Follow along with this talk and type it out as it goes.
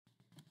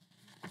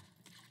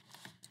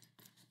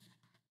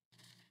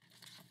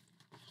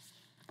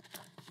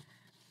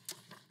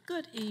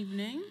Good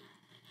evening,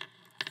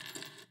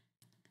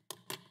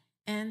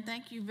 and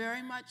thank you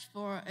very much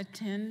for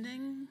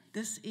attending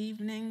this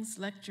evening's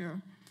lecture,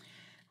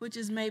 which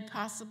is made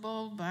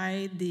possible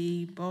by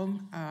the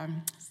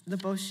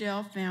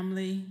𝗦𝘂𝘀𝘀𝘁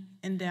Family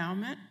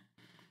Endowment.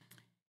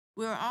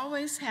 We're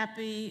always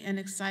happy and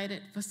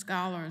excited for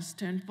scholars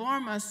to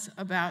inform us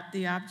about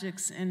the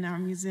objects in our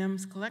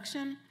museum's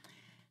collection,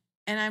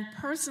 and I'm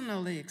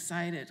personally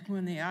excited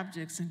when the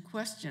objects in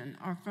question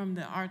are from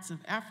the Arts of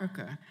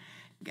Africa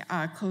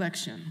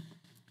collection.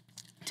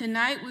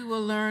 Tonight we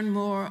will learn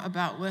more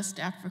about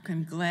West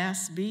African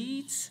glass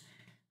beads,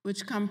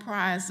 which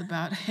comprise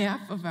about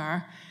half of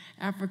our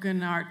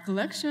African art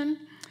collection,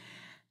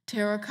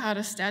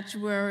 terracotta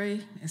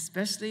statuary,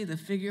 especially the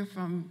figure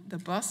from the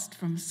bust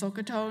from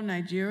Sokoto,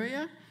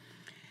 Nigeria,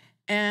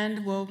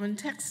 and woven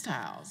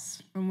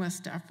textiles from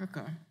West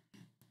Africa,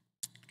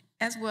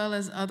 as well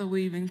as other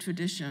weaving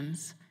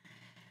traditions.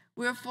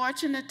 We're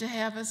fortunate to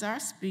have as our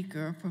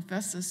speaker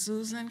Professor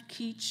Susan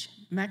Keech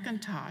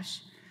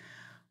McIntosh,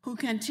 who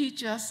can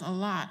teach us a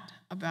lot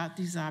about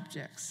these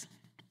objects.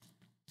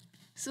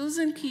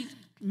 Susan Keech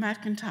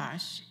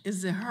McIntosh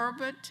is the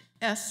Herbert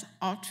S.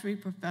 Autrey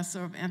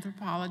Professor of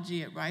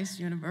Anthropology at Rice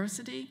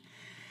University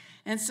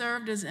and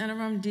served as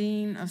interim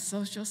Dean of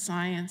Social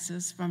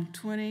Sciences from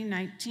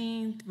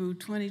 2019 through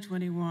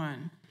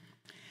 2021.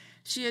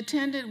 She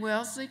attended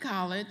Wellesley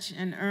College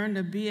and earned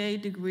a BA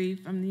degree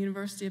from the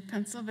University of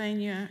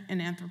Pennsylvania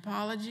in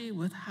anthropology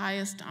with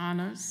highest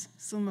honors,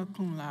 summa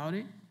cum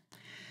laude.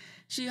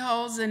 She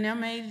holds an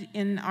MA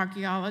in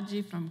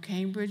archaeology from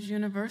Cambridge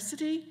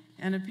University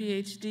and a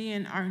Ph.D.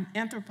 in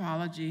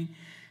anthropology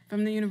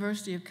from the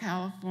University of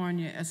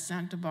California at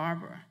Santa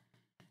Barbara.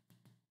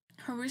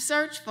 Her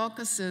research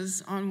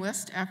focuses on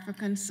West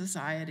African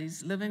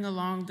societies living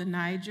along the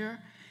Niger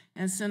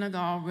and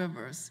Senegal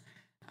Rivers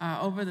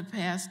over the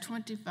past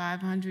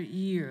 2,500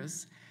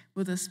 years,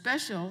 with a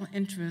special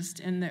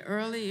interest in the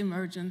early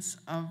emergence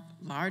of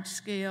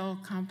large-scale,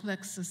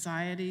 complex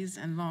societies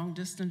and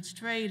long-distance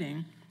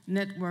trading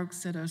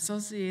networks that are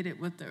associated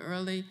with the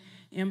early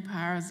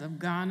empires of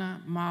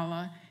Ghana,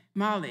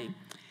 Mali,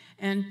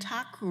 and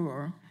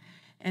Takrur,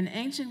 an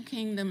ancient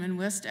kingdom in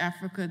West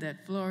Africa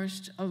that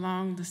flourished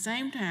along the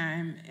same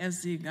time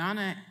as the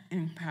Ghana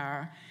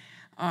Empire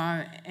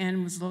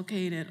and was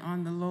located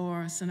on the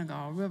lower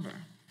Senegal River.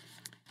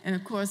 And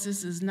of course,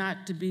 this is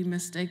not to be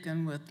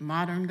mistaken with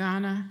modern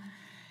Ghana.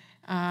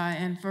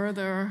 And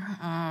further,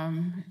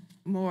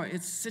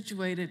 it's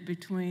situated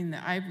between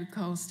the Ivory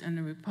Coast and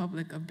the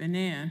Republic of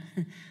Benin,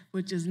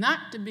 which is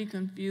not to be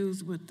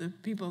confused with the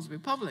People's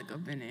Republic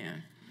of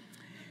Benin.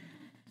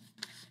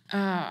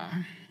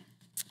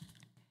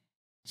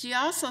 She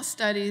also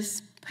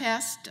studies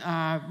past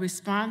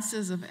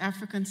responses of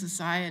African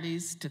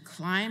societies to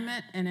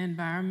climate and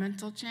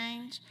environmental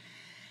change,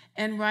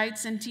 and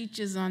writes and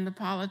teaches on the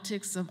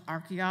politics of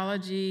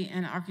archaeology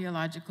and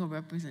archaeological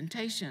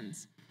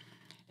representations.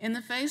 In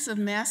the face of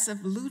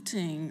massive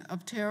looting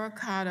of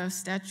terracotta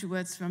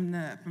statuettes from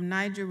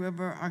Niger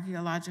River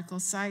archaeological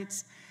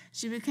sites,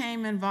 she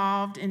became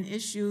involved in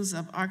issues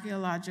of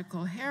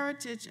archaeological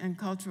heritage and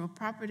cultural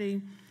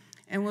property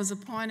and was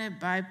appointed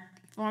by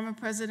former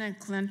President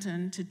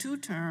Clinton to 2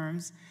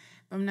 terms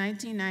from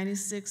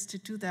 1996 to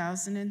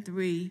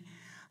 2003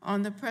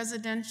 on the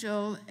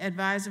Presidential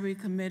Advisory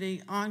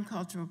Committee on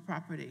Cultural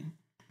Property.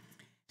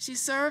 She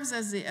serves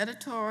as the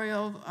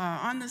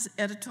on the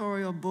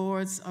editorial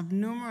boards of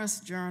numerous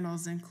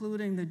journals,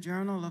 including the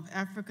Journal of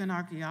African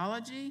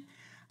Archaeology,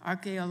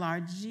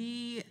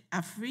 Archéologie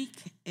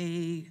Afrique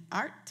et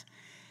Art,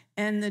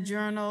 and the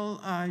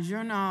journal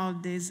Journal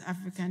des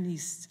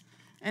Africanistes,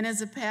 and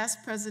is a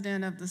past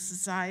president of the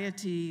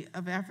Society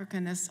of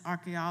Africanist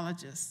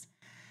Archaeologists.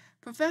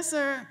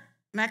 Professor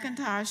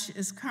McIntosh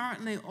is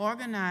currently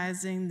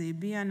organizing the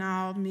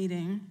biannual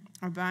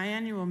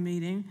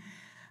meeting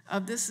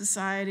of this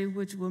society,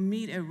 which will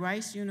meet at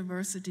Rice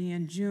University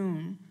in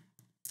June.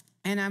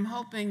 And I'm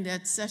hoping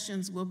that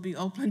sessions will be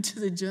open to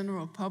the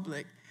general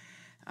public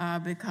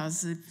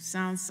because it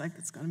sounds like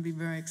it's going to be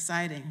very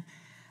exciting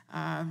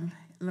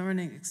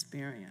learning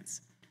experience.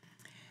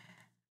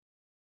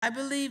 I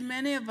believe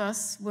many of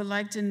us would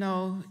like to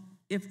know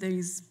if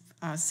these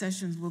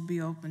sessions will be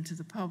open to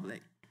the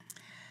public.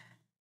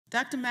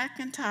 Dr.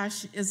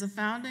 McIntosh is a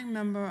founding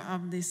member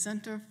of the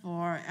Center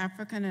for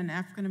African and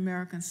African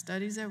American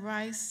Studies at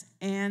Rice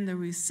and the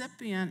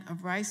recipient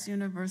of Rice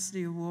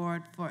University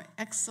Award for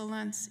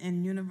Excellence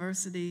in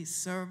University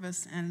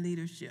Service and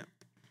Leadership.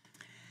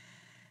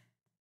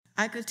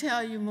 I could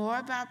tell you more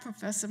about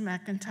Professor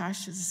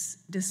McIntosh's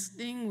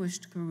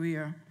distinguished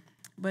career,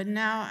 but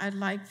now I'd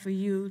like for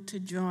you to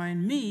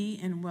join me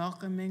in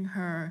welcoming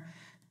her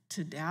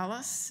to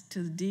Dallas,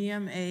 to the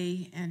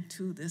DMA, and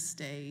to this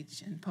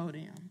stage and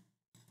podium.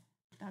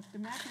 Dr.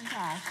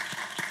 McIntosh.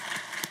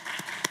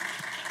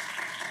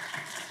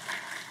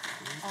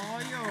 All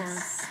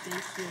yours.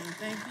 Thank you.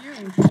 Thank you.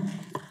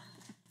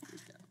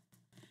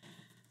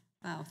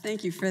 Wow,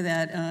 thank you for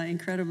that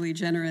incredibly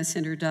generous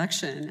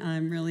introduction.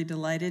 I'm really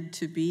delighted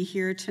to be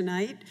here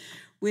tonight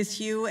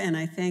with you, and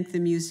I thank the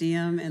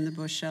museum and the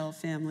𝗦𝘂𝘀𝘀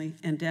Family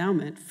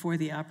Endowment for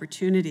the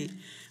opportunity.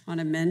 I want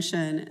to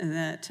mention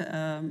that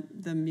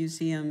the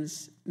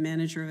museum's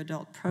manager of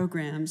adult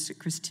programs,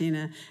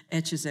 Christina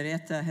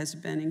Echezarreta, has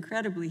been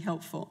incredibly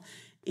helpful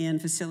in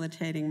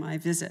facilitating my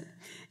visit.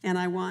 And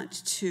I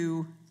want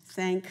to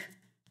thank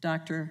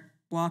Dr.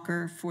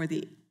 Walker for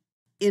the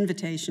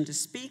invitation to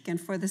speak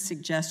and for the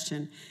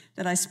suggestion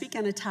that I speak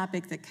on a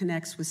topic that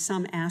connects with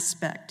some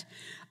aspect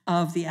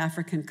of the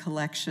African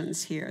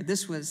collections here.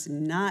 This was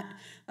not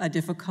a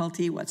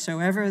difficulty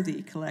whatsoever.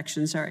 The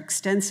collections are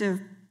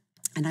extensive,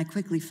 and I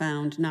quickly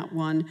found not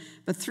one,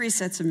 but 3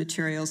 sets of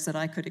materials that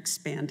I could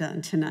expand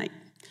on tonight.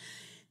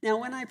 Now,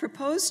 when I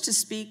proposed to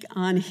speak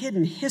on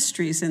hidden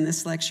histories in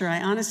this lecture,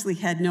 I honestly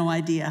had no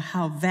idea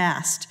how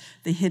vast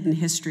the Hidden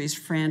Histories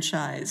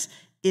franchise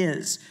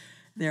is.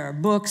 There are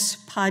books,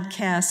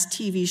 podcasts,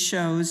 TV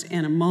shows,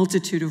 and a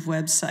multitude of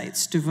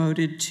websites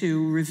devoted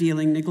to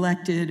revealing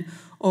neglected,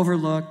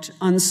 overlooked,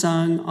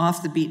 unsung,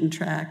 off the beaten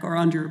track, or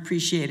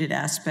underappreciated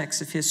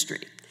aspects of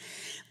history.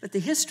 But the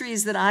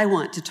histories that I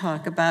want to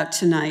talk about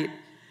tonight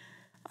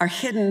are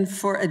hidden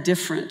for a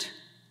different,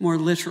 more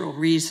literal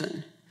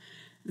reason.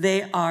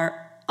 They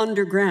are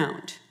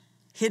underground,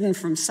 hidden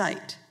from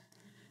sight,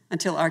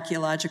 until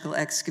archaeological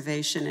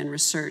excavation and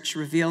research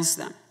reveals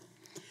them.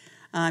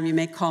 You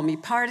may call me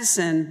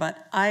partisan,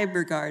 but I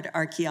regard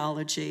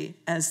archaeology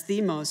as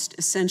the most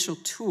essential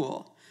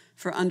tool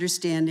for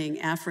understanding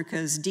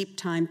Africa's deep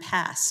time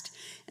past.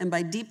 And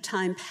by deep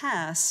time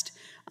past,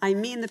 I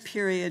mean the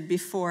period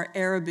before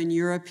Arab and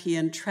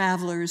European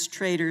travelers,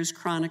 traders,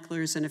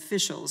 chroniclers, and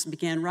officials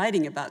began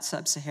writing about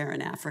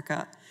sub-Saharan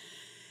Africa,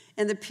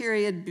 and the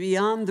period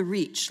beyond the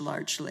reach,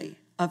 largely,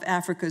 of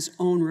Africa's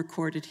own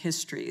recorded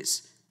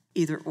histories,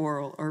 either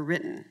oral or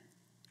written.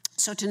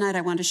 So tonight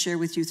I want to share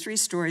with you 3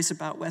 stories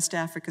about West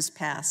Africa's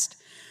past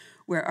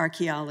where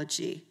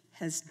archaeology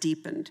has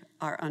deepened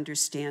our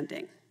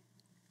understanding.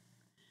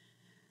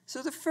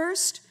 So the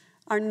first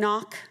are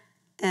𝗦𝘂𝘀𝘀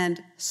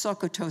and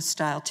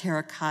Sokoto-style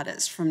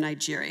terracottas from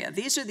Nigeria.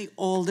 These are the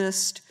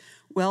oldest,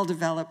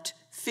 well-developed,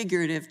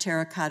 figurative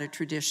terracotta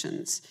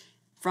traditions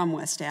from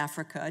West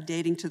Africa,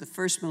 dating to the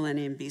 1st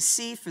millennium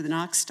BC for the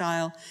𝗦𝘂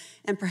style,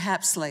 and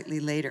perhaps slightly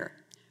later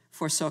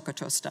for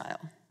Sokoto style.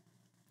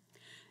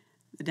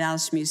 The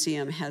Dallas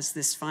Museum has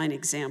this fine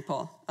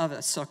example of a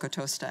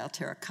Sokoto style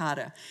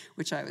terracotta,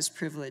 which I was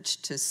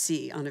privileged to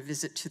see on a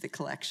visit to the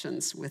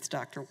collections with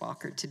Dr.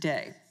 Walker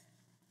today.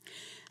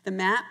 The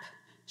map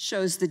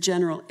shows the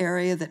general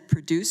area that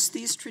produced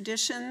these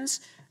traditions.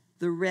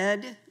 The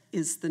red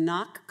is the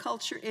𝗦𝘂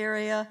culture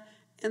area,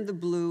 and the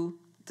blue,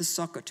 the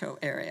Sokoto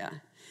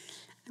area.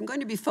 I'm going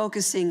to be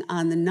focusing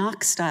on the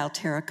𝗦𝘂 style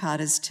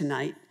terracottas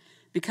tonight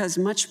because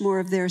much more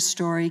of their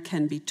story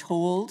can be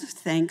told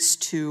thanks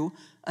to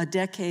a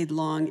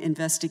decade-long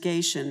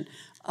investigation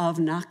of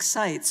𝗦𝘂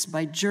sites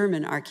by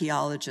German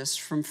archaeologists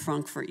from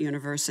Frankfurt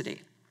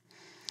University.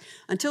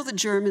 Until the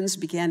Germans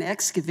began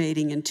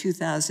excavating in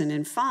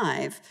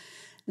 2005,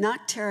 𝗦𝘂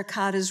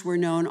terracottas were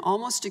known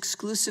almost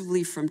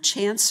exclusively from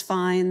chance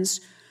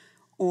finds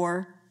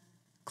or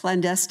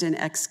clandestine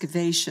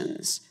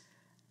excavations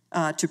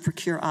to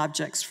procure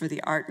objects for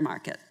the art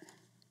market.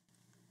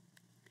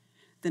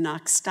 The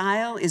𝗦𝘂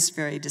style is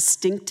very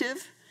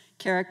distinctive,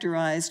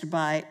 characterized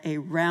by a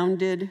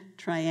rounded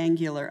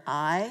triangular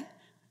eye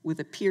with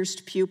a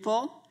pierced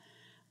pupil,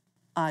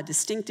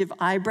 distinctive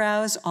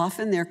eyebrows,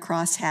 often they're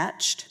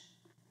cross-hatched,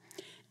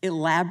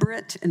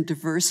 elaborate and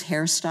diverse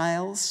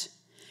hairstyles,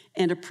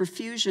 and a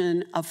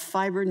profusion of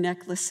fiber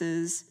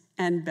necklaces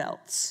and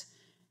belts.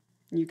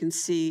 And you can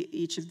see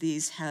each of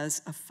these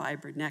has a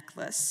fiber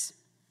necklace.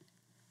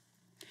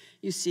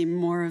 You see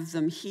more of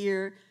them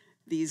here,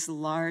 these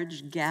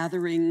large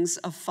gatherings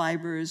of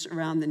fibers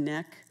around the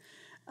neck,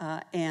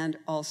 and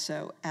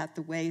also at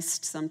the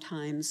waist,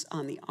 sometimes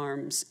on the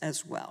arms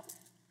as well.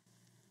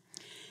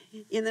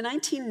 In the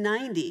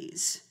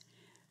 1990s,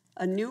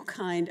 a new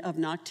kind of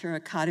𝗦𝘂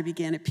terracotta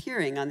began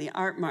appearing on the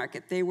art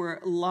market. They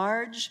were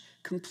large,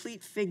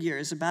 complete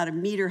figures, about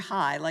 1 meter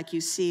high, like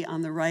you see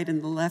on the right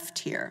and the left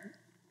here.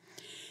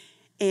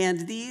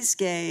 And these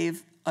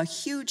gave a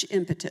huge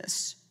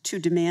impetus to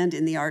demand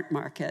in the art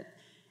market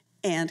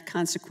and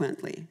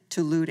consequently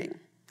to looting.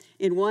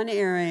 In one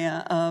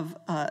area of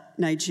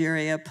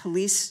Nigeria,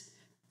 police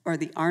or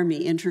the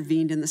army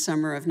intervened in the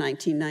summer of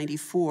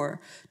 1994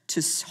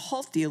 to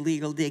halt the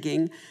illegal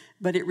digging,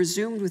 but it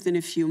resumed within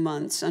a few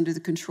months under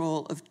the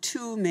control of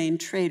 2 main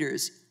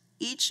traders,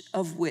 each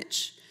of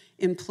which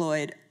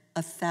employed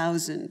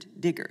 1,000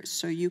 diggers.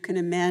 So you can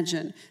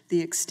imagine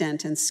the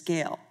extent and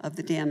scale of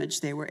the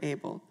damage they were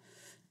able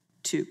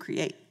to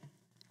create.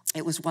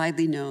 It was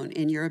widely known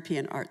in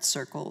European art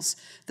circles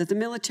that the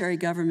military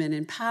government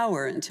in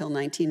power until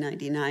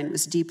 1999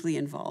 was deeply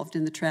involved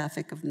in the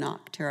traffic of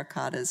𝗦𝘂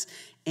terracottas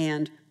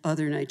and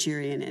other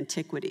Nigerian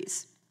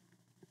antiquities.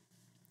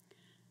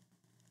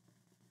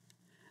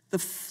 The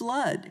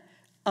flood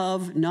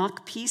of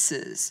𝗦𝘂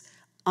pieces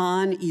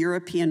on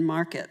European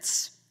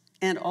markets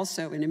and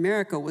also in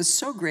America was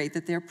so great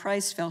that their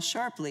price fell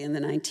sharply in the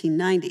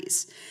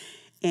 1990s.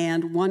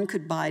 and one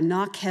could buy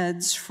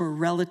knockheads for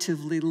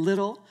relatively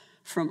little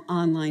from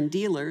online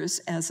dealers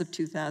as of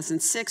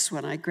 2006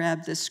 when I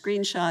grabbed this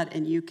screenshot,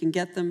 and you can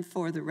get them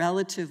for the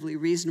relatively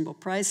reasonable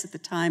price at the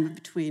time of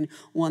between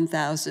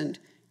 $1,000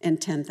 and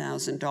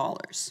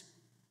 $10,000.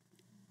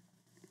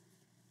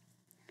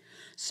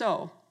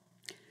 So,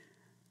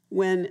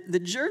 when the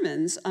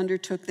Germans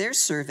undertook their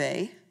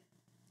survey,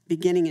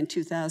 beginning in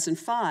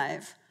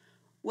 2005,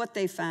 what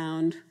they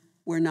found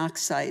were knock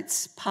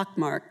sites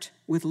pockmarked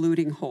with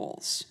looting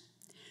holes.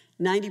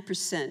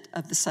 90%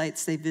 of the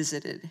sites they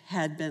visited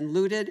had been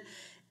looted,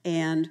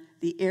 and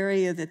the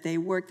area that they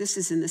worked, this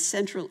is in the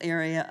central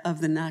area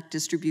of the knock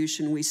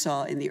distribution we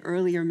saw in the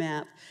earlier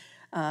map.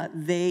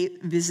 They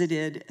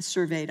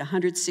surveyed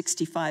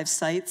 165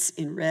 sites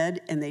in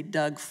red, and they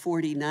dug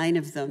 49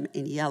 of them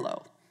in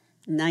yellow.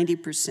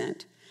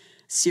 90%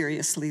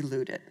 seriously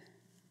looted.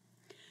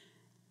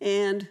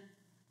 And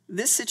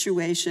this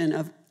situation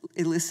of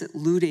illicit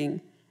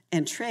looting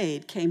and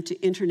trade came to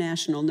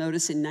international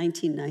notice in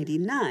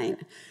 1999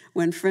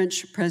 when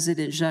French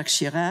President Jacques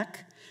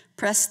Chirac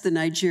pressed the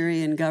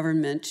Nigerian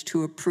government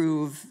to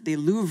approve the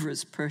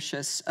Louvre's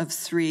purchase of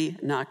 3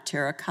 knock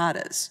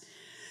terracottas.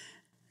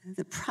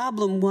 The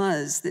problem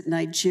was that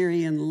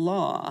Nigerian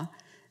law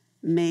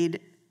made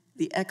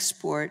the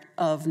export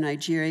of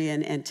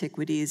Nigerian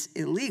antiquities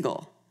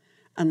illegal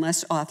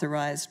unless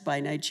authorized by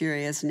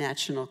Nigeria's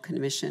National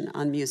Commission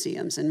on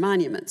Museums and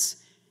Monuments.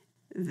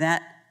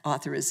 That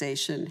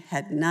authorization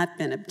had not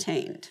been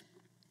obtained.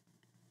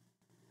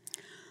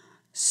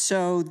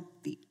 So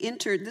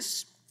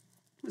this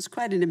was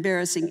quite an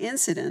embarrassing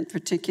incident,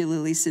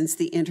 particularly since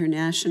the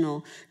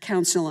International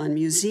Council on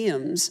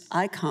Museums,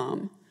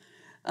 ICOM,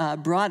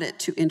 brought it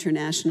to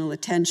international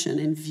attention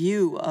in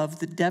view of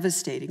the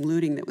devastating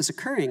looting that was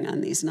occurring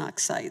on these knock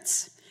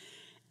sites.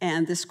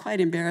 And this quite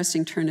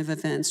embarrassing turn of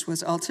events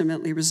was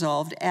ultimately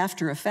resolved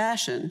after a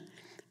fashion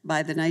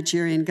by the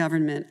Nigerian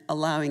government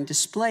allowing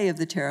display of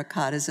the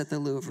terracottas at the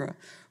Louvre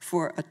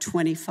for a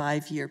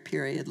 25-year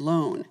period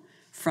loan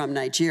from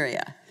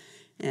Nigeria.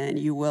 And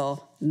you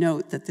will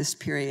note that this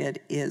period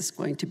is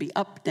going to be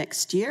up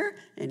next year,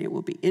 and it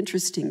will be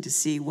interesting to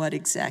see what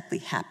exactly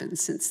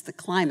happens since the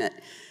climate,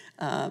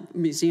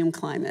 museum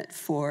climate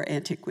for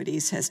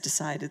antiquities has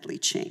decidedly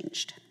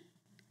changed.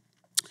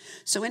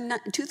 So in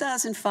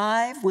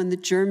 2005, when the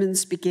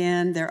Germans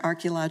began their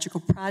archaeological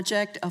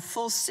project, a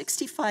full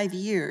 65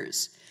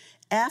 years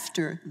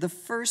after the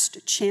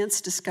first chance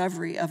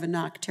discovery of a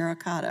knock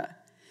terracotta,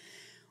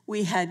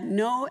 we had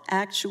no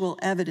actual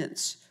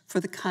evidence for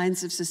the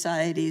kinds of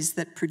societies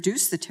that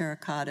produced the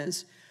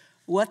terracottas,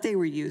 what they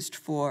were used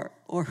for,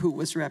 or who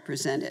was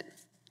represented.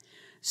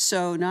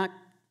 So knock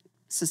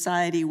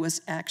society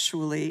was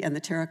actually, and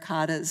the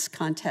terracottas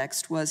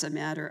context was a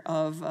matter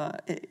of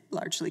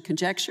largely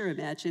conjecture,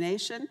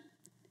 imagination,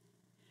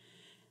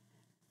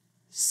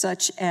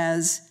 such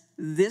as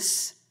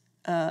this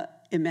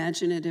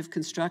imaginative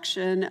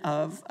construction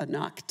of a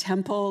knock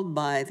temple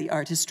by the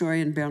art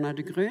historian Bernard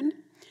de Grün.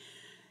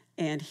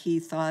 And he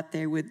thought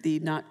the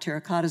knock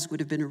terracottas would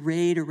have been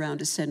arrayed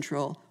around a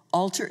central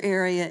altar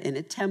area in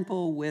a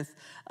temple with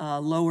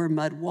lower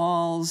mud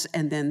walls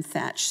and then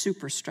thatched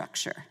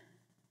superstructure.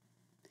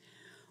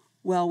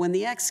 Well, when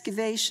the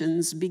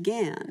excavations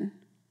began,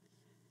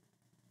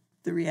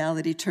 the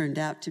reality turned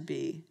out to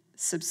be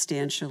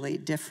substantially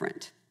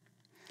different.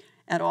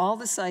 At all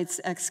the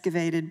sites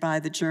excavated by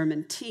the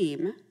German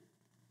team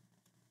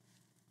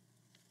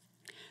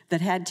that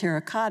had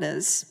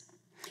terracottas,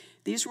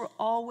 these were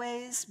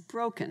always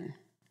broken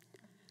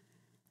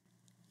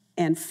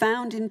and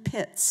found in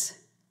pits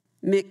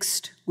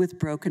mixed with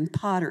broken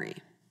pottery.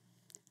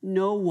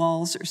 No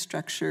walls or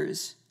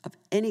structures of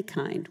any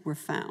kind were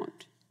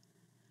found.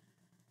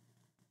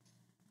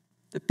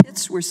 The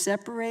pits were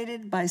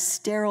separated by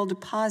sterile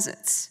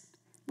deposits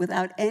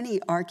without any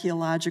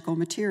archaeological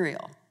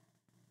material.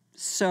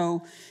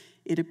 So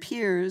it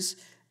appears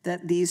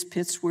that these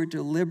pits were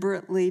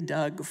deliberately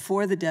dug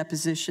for the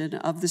deposition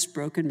of this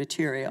broken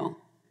material.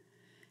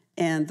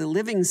 And the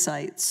living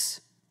sites,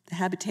 the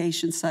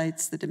habitation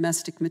sites, the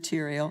domestic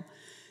material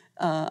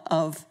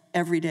of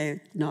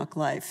everyday knock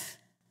life,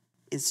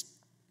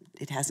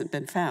 it hasn't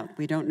been found.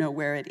 We don't know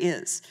where it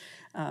is.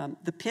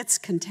 The pits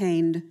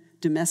contained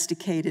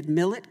domesticated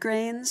millet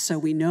grains, so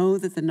we know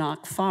that the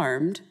knock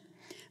farmed,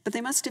 but they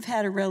must have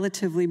had a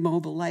relatively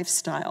mobile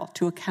lifestyle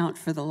to account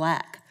for the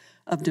lack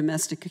of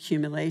domestic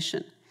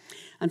accumulation.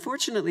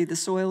 Unfortunately, the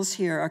soils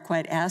here are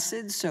quite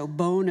acid, so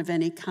bone of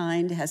any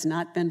kind has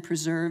not been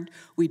preserved.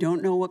 We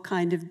don't know what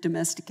kind of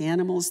domestic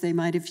animals they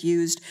might have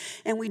used,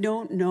 and we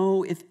don't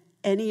know if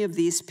any of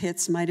these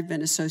pits might have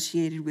been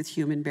associated with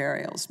human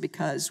burials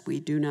because we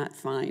do not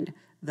find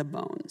the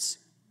bones.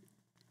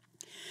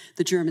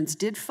 The Germans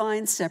did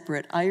find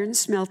separate iron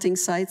smelting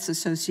sites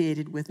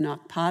associated with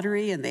knock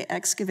pottery, and they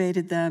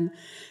excavated them,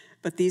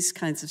 but these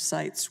kinds of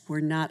sites were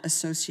not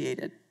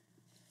associated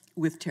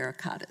with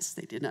terracottas.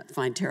 They did not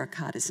find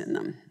terracottas in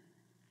them.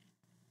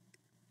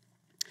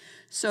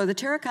 So the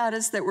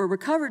terracottas that were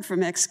recovered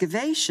from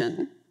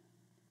excavation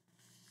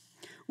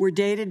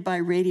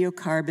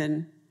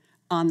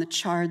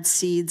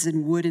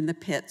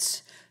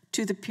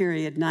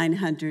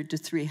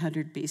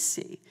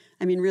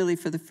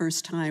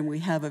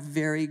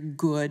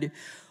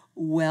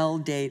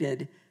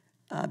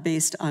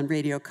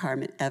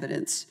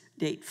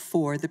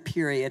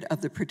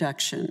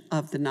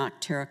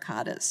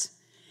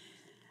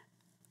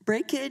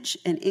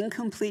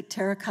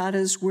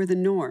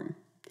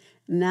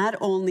Not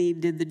only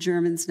did the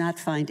Germans not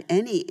find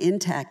any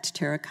intact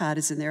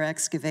terracottas in their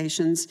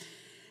excavations,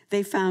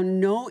 they found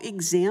no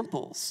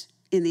examples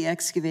in the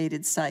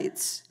excavated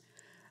sites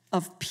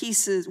of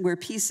pieces where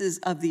pieces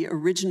of the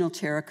original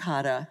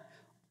terracotta,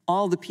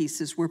 all the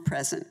pieces were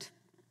present.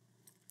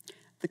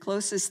 The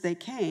closest they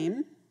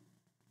came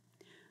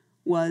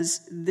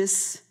was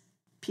this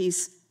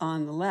piece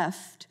on the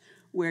left,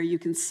 where you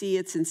can see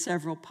it's in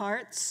several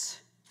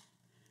parts,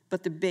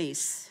 but the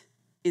base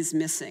is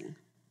missing.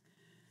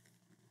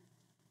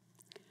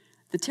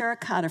 The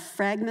terracotta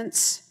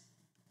fragments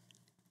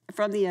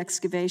from the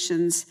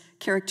excavations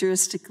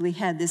characteristically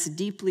had this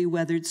deeply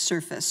weathered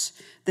surface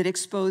that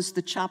exposed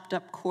the chopped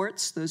up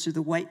quartz, those are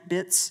the white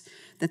bits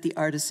that the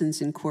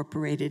artisans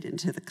incorporated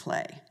into the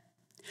clay.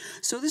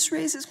 So this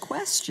raises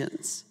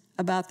questions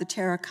about the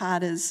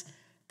terracottas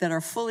that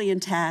are fully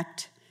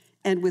intact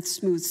and with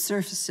smooth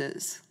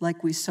surfaces,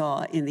 like we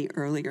saw in the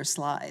earlier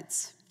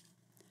slides.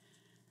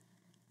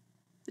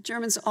 The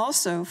Germans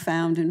also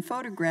found and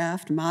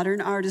photographed modern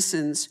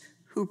artisans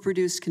who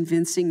produced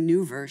convincing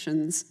new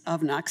versions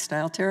of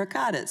Knox-style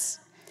terracottas.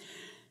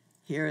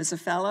 Here is a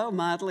fellow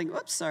modeling,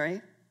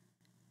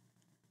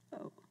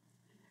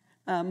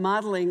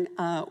 modeling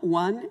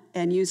one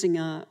and using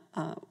a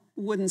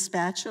wooden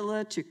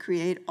spatula to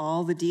create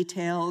all the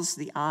details,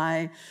 the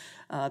eye,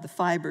 the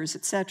fibers,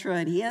 etc.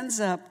 And he ends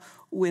up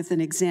with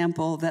an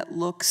example that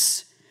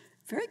looks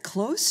very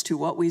close to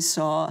what we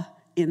saw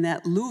in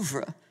that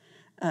Louvre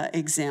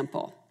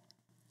example.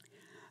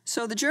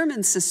 So the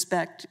Germans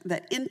suspect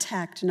that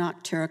intact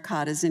Knox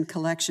terracottas in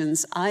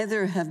collections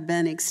either have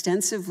been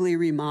extensively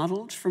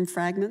remodeled from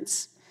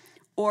fragments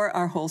or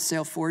are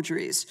wholesale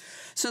forgeries.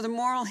 So the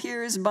moral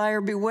here is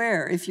buyer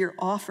beware if you're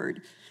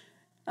offered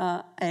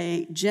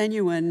a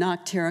genuine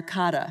Knox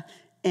terracotta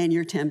and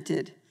you're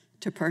tempted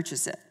to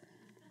purchase it.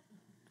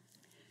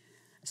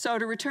 So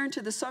to return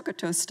to the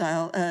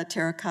Sokoto-style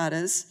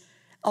terracottas,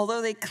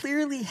 although they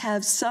clearly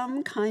have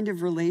some kind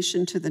of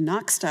relation to the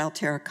Knox-style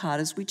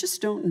terracottas, we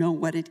just don't know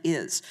what it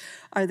is.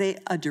 Are they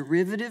a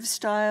derivative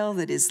style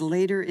that is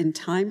later in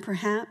time,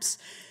 perhaps?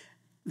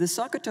 The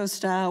Sokoto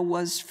style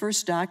was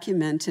first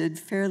documented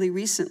fairly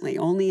recently,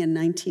 only in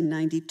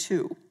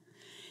 1992.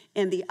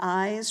 And the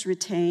eyes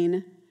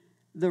retain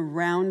the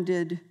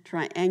rounded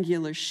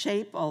triangular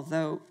shape,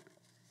 although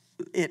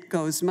it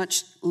goes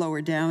much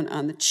lower down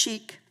on the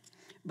cheek.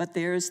 But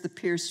there's the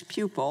pierced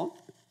pupil.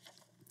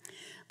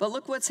 But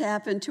look what's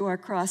happened to our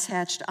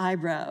cross-hatched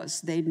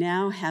eyebrows. They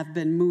now have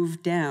been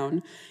moved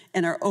down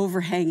and are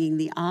overhanging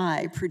the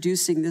eye,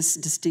 producing this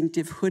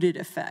distinctive hooded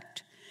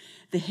effect.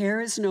 The hair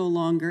is no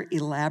longer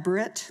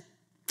elaborate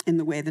in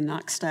the way the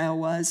Knox style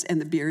was,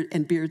 and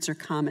beards are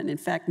common. In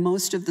fact,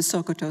 most of the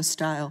Sokoto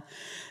style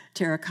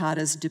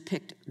terracottas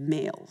depict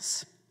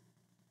males.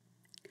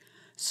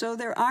 So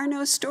there are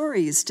no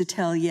stories to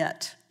tell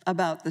yet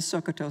about the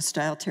Sokoto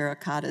style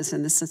terracottas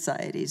and the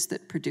societies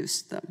that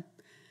produced them.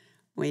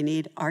 We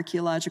need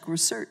archaeological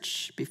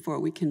research before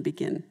we can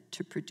begin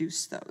to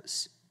produce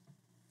those.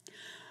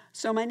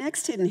 So my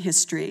next hidden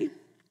history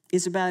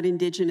is about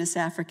indigenous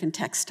African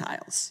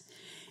textiles.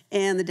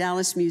 And the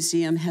Dallas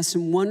Museum has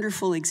some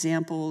wonderful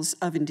examples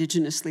of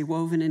indigenously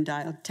woven and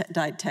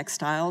dyed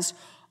textiles,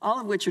 all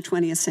of which are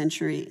 20th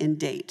century in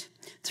date.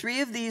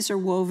 3 of these are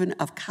woven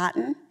of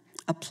cotton,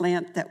 a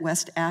plant that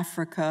West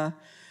Africa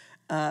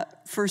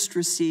first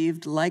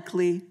received,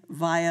 likely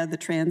via the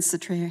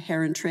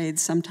trans-Saharan trade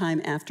sometime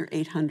after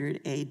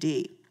 800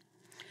 AD.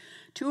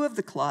 2 of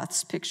the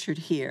cloths pictured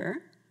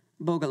here,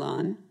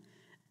 bogolan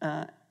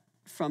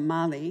from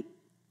Mali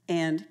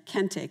and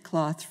kente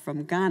cloth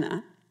from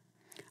Ghana,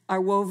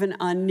 are woven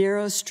on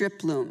narrow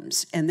strip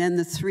looms, and then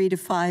the 3 to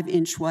 5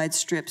 inch wide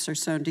strips are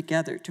sewn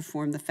together to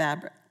form the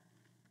fabric.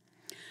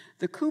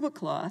 The Kuba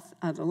cloth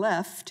on the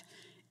left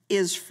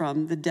is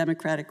from the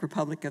Democratic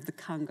Republic of the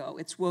Congo.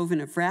 It's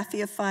woven of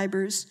raffia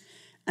fibers,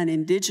 an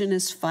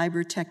indigenous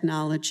fiber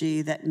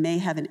technology that may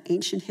have an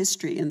ancient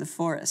history in the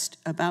forest,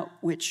 about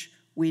which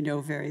we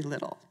know very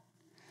little.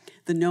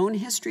 The known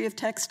history of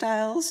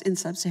textiles in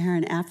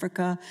sub-Saharan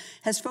Africa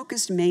has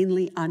focused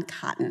mainly on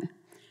cotton,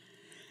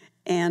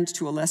 and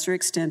to a lesser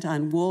extent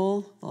on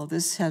wool, although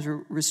this has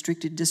a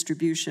restricted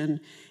distribution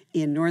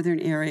in northern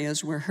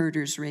areas where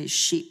herders raise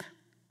sheep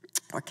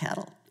or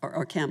cattle,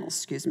 or camels,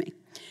 excuse me.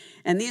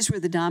 And these were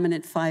the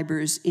dominant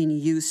fibers in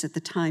use at the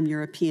time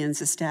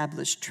Europeans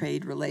established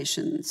trade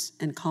relations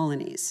and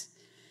colonies.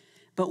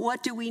 But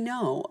what do we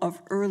know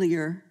of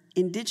earlier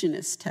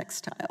indigenous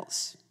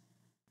textiles?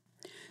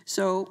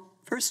 So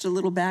first, a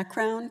little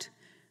background.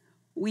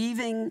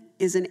 Weaving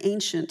is an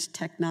ancient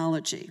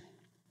technology.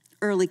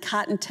 Early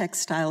cotton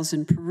textiles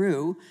in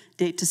Peru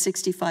date to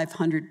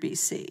 6500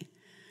 BC.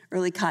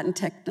 Early cotton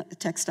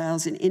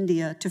textiles in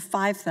India to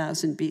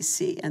 5000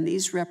 BC, and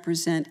these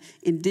represent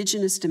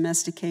indigenous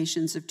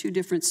domestications of 2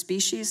 different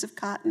species of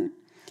cotton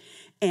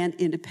and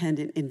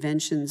independent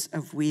inventions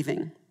of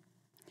weaving.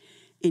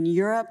 In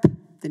Europe,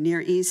 the Near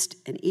East,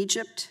 and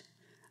Egypt,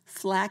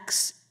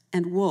 flax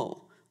and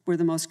wool were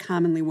the most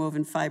commonly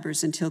woven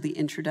fibers until the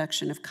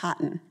introduction of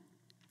cotton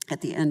at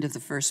the end of the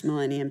 1st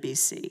millennium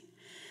BC.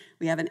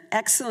 We have an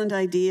excellent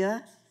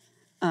idea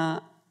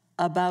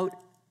about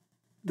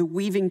the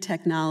weaving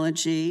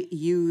technology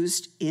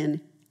used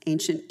in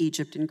ancient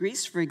Egypt and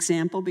Greece, for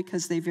example,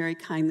 because they very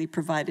kindly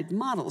provided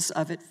models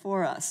of it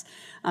for us.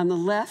 On the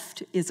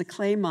left is a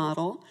clay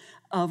model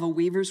of a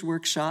weaver's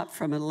workshop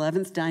from an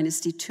 11th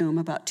dynasty tomb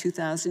about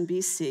 2000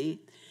 BC.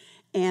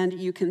 And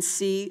you can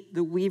see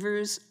the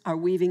weavers are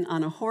weaving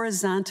on a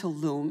horizontal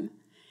loom,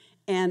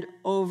 and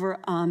over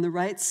on the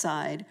right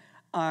side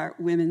are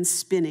women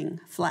spinning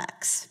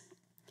flax.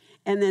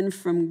 And then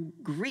from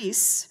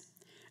Greece,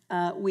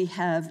 we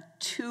have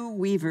 2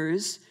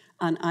 weavers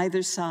on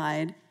either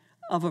side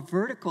of a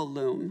vertical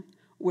loom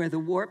where the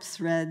warp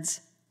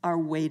threads are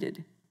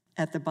weighted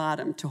at the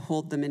bottom to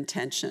hold them in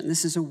tension.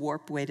 This is a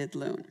warp-weighted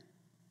loom.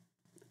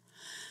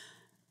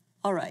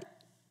 All right,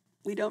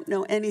 we don't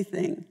know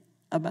anything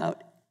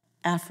about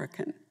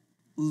African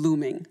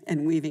looming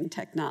and weaving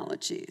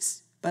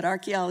technologies, but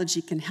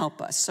archaeology can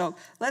help us. So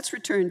let's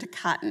return to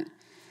cotton.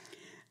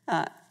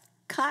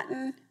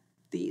 Cotton,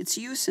 its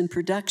use and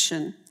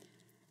production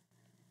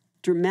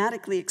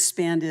dramatically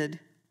expanded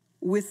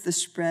with the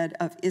spread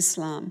of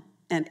Islam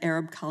and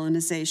Arab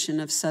colonization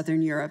of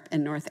Southern Europe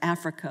and North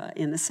Africa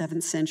in the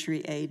 7th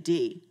century AD,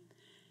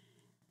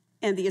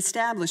 and the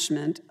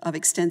establishment of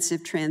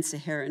extensive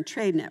trans-Saharan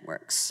trade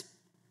networks,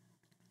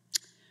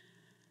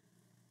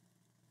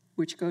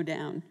 which go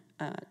down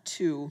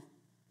to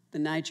the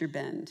Niger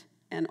Bend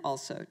and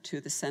also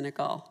to the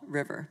Senegal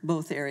River,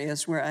 both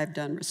areas where I've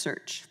done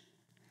research.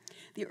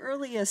 The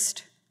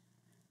earliest,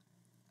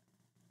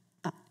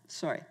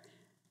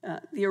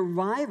 the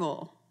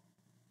arrival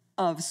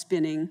of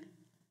spinning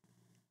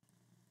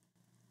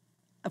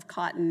of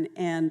cotton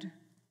and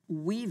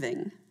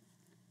weaving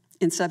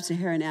in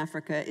sub-Saharan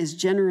Africa is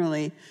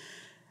generally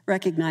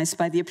recognized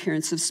by the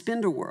appearance of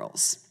spindle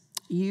whorls,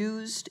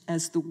 used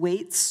as the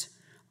weights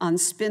on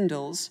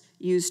spindles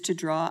used to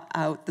draw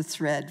out the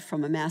thread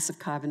from a mass of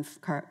cotton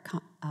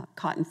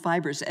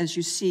fibers, as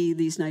you see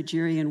these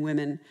Nigerian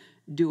women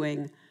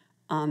doing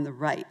on the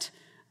right.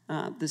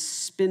 The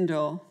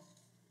spindle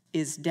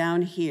is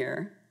down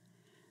here.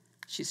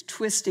 She's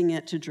twisting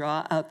it to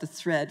draw out the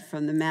thread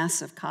from the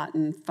mass of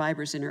cotton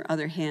fibers in her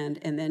other hand,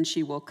 and then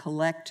she will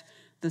collect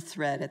the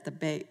thread at the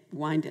base,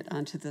 wind it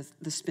onto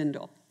the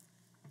spindle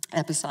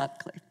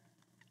episodically.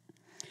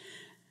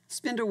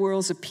 Spindle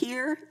whorls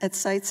appear at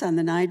sites on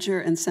the Niger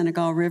and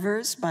Senegal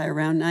rivers by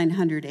around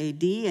 900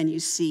 AD, and you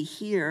see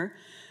here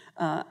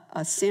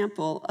a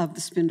sample of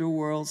the spindle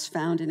whorls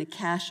found in a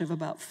cache of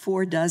about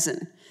 4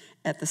 dozen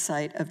at the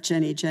site of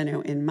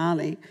Jenne-jeno in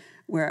Mali,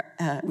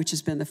 which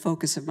has been the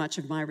focus of much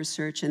of my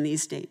research, and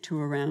these date to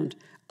around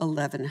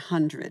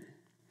 1100.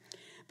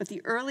 But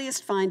the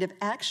earliest find of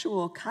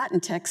actual cotton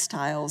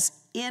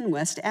textiles in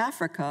West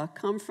Africa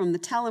come from the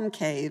𝗦𝘂𝘀𝗀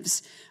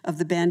caves of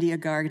the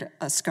Bandiagara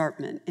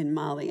escarpment in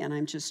Mali, and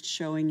I'm just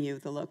showing you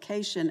the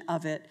location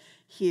of it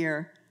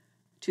here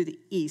to the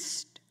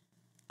east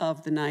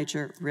of the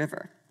Niger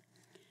River.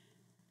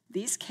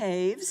 These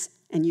caves,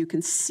 and you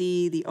can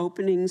see the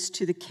openings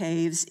to the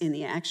caves in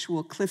the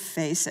actual cliff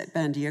face at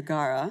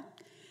Bandiagara,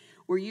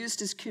 were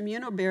used as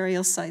communal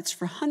burial sites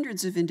for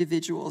hundreds of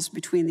individuals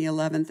between the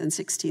 11th and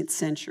 16th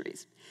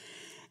centuries.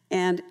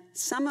 And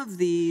some of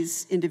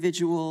these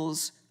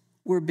individuals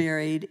were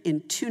buried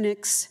in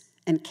tunics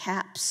and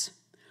caps,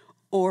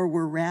 or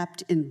were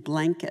wrapped in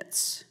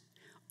blankets,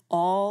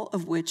 all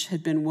of which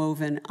had been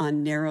woven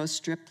on narrow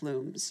strip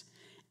looms.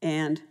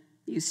 And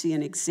you see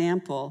an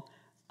example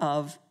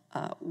of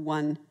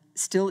one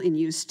still in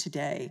use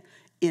today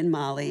in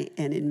Mali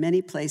and in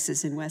many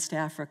places in West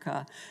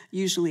Africa,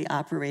 usually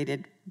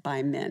operated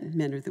by men.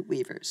 Men are the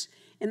weavers.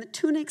 And the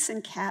tunics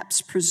and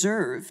caps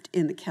preserved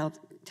in the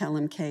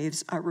𝗦𝘂𝘀𝘀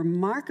caves are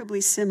remarkably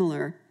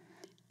similar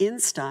in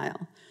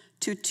style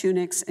to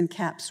tunics and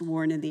caps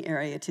worn in the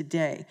area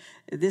today.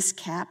 This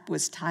cap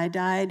was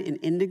tie-dyed in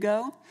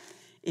indigo.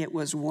 It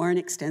was worn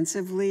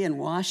extensively and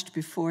washed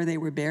before they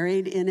were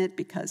buried in it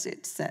because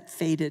it's that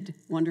faded,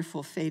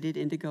 wonderful faded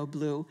indigo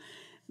blue.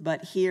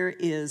 But here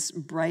is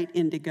bright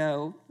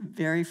indigo,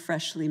 very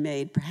freshly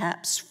made,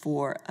 perhaps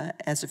for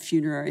as a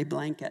funerary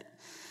blanket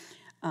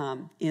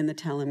in the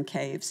𝗦𝘂𝘀𝘀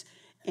caves.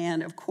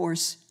 And of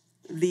course,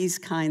 these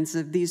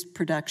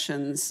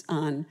productions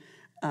on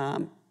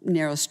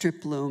narrow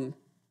strip loom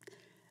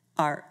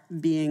are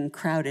being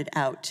crowded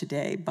out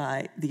today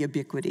by the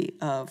ubiquity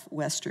of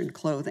Western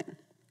clothing.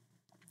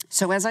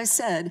 So as I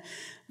said,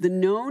 the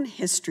known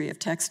history of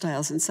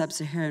textiles in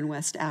sub-Saharan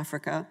West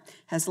Africa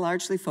has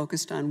largely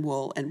focused on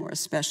wool and more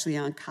especially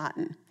on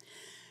cotton.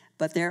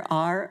 But there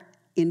are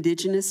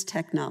indigenous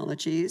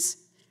technologies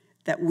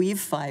that weave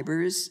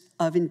fibers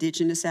of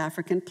indigenous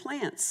African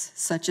plants,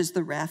 such as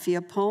the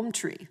raffia palm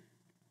tree.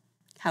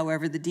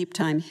 However, the deep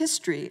time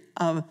history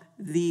of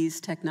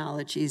these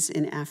technologies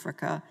in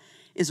Africa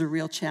is a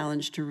real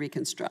challenge to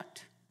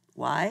reconstruct.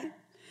 Why?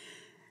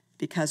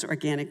 Because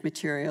organic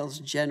materials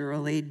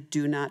generally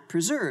do not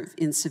preserve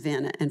in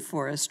savanna and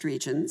forest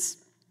regions.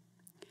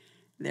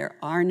 There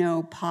are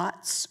no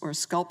pots or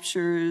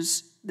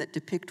sculptures that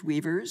depict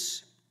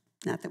weavers,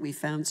 not that we've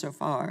found so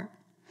far.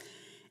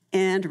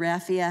 And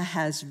raffia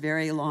has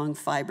very long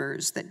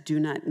fibers that do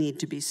not need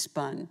to be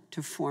spun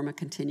to form a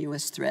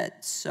continuous thread,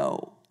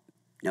 so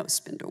no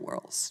spindle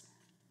whorls.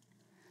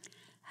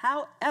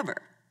 However,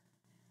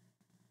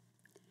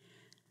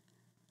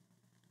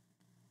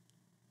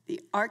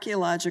 the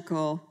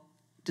archaeological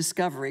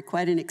discovery,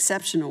 quite an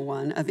exceptional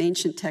one, of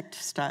ancient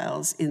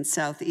textiles in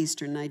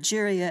southeastern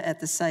Nigeria at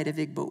the site of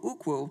Igbo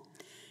Ukwu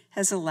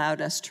has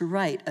allowed us to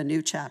write a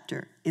new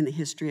chapter in the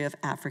history of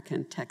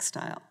African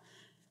textile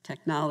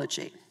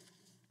technology.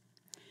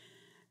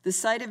 The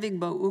site of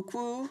Igbo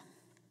Ukwu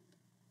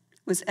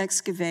was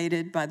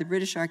excavated by the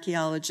British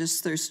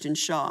archaeologist Thurston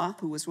Shaw,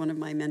 who was one of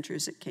my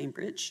mentors at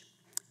Cambridge,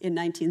 in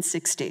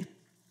 1960.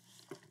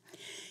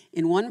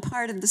 In one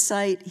part of the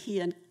site, he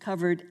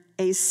uncovered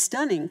a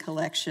stunning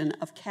collection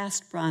of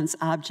cast bronze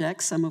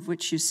objects, some of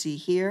which you see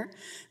here.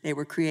 They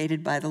were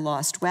created by the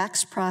lost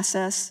wax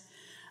process.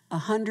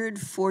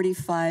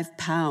 145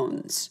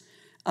 pounds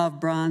of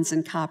bronze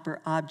and copper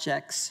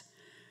objects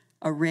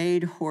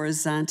arrayed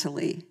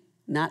horizontally,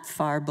 not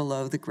far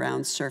below the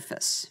ground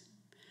surface.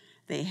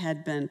 They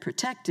had been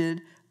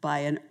protected by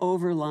an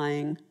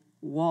overlying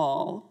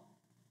wall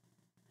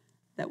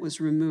that was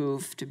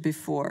removed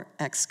before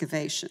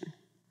excavation.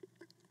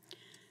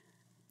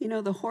 You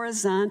know, the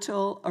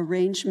horizontal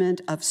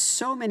arrangement of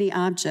so many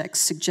objects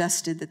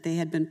suggested that they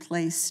had been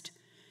placed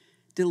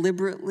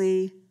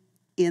deliberately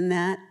in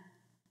that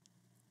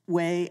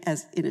way,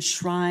 as in a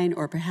shrine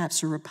or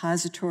perhaps a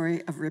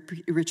repository of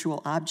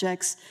ritual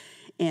objects.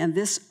 And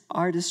this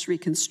artist's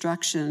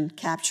reconstruction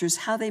captures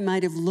how they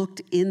might have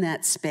looked in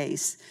that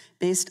space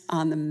based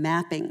on the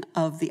mapping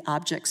of the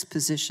object's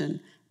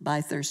position by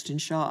Thurston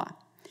Shaw.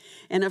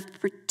 And of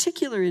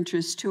particular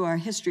interest to our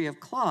history of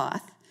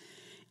cloth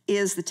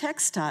is the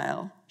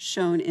textile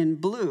shown in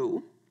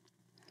blue.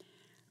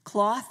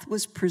 Cloth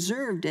was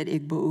preserved at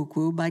Igbo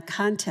Ukwu by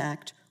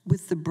contact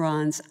with the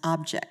bronze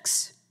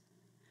objects.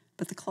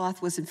 But the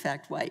cloth was in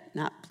fact white,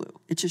 not blue.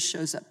 It just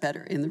shows up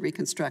better in the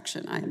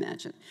reconstruction, I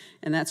imagine.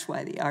 And that's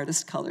why the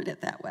artist colored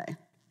it that way.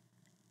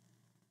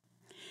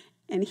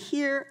 And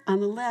here on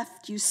the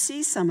left, you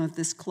see some of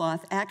this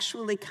cloth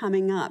actually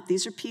coming up.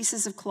 These are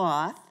pieces of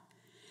cloth.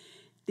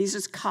 These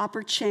is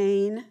copper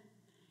chain.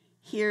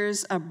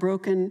 Here's a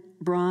broken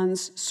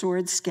bronze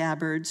sword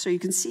scabbard. So you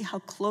can see how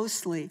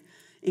closely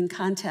in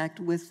contact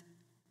with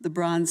the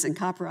bronze and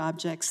copper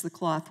objects the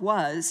cloth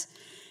was.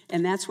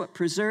 And that's what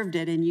preserved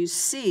it. And you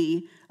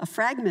see a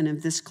fragment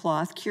of this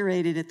cloth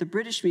curated at the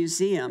British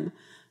Museum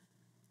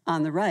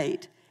on the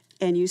right.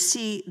 And you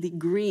see the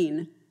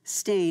green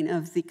stain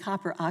of the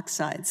copper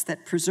oxides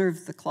that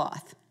preserved the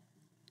cloth.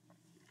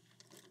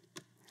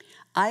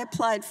 I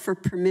applied for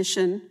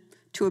permission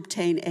to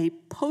obtain a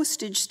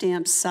postage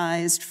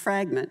stamp-sized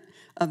fragment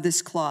of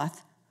this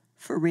cloth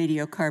for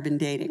radiocarbon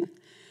dating.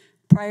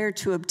 Prior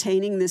to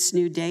obtaining this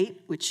new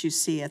date, which you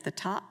see at the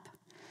top,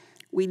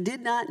 we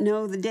did not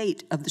know the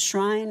date of the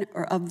shrine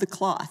or of the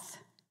cloth,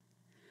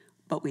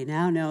 but we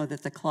now know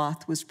that the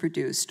cloth was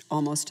produced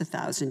almost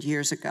 1,000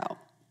 years ago.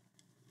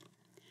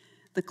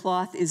 The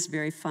cloth is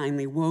very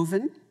finely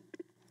woven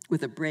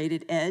with a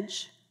braided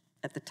edge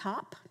at the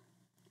top,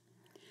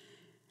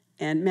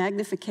 and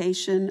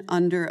magnification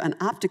under an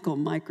optical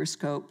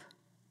microscope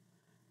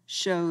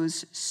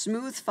shows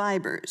smooth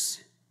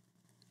fibers.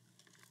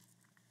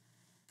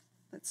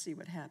 Let's see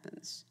what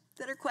happens.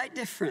 That are quite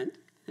different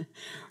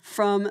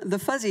from the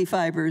fuzzy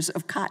fibers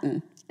of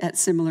cotton at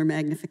similar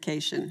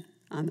magnification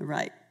on the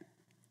right.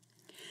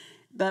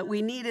 But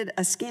we needed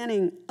a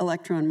scanning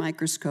electron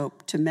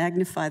microscope to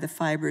magnify the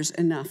fibers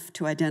enough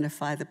to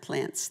identify the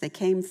plants they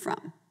came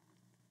from.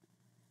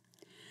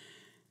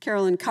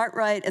 Carolyn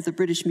Cartwright at the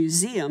British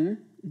Museum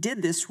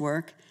did this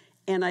work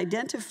and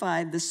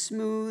identified the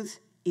smooth,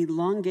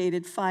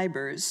 elongated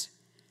fibers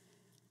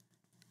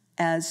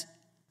as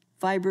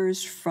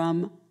fibers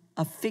from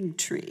a fig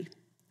tree,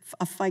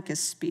 a ficus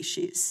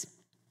species.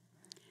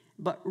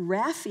 But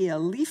raffia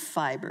leaf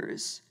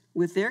fibers,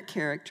 with their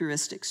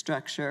characteristic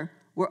structure,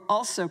 were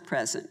also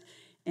present.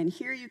 And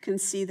here you can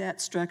see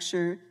that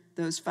structure,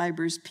 those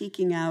fibers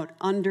peeking out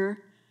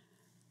under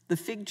the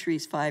fig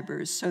tree's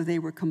fibers, so they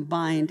were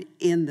combined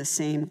in the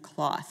same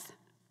cloth.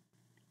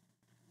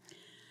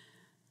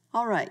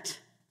 All right,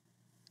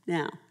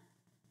 now,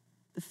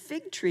 the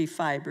fig tree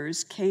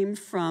fibers came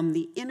from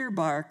the inner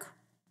bark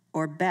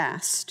or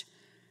bast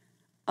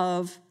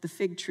of the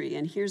fig tree.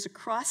 And here's a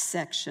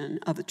cross-section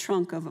of the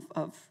trunk of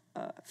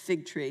a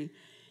fig tree.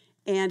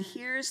 And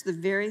here's the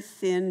very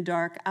thin,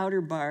 dark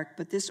outer bark,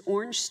 but this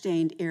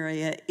orange-stained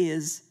area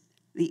is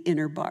the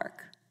inner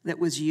bark that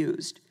was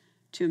used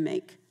to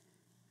make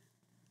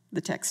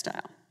the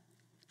textile.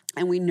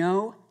 And we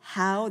know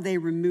how they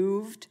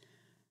removed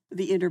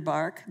the inner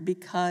bark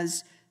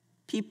because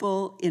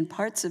people in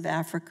parts of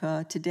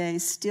Africa today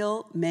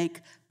still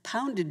make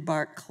pounded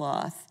bark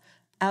cloth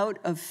out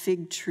of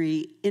fig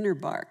tree inner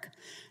bark.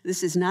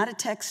 This is not a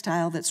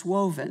textile that's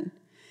woven.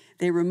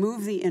 They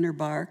remove the inner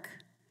bark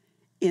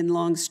in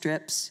long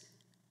strips,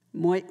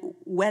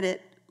 wet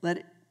it,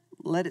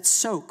 let it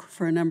soak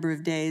for a number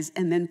of days,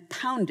 and then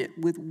pound it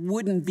with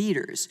wooden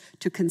beaters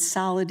to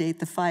consolidate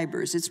the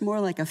fibers. It's more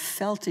like a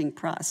felting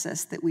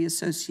process that we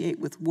associate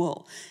with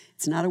wool.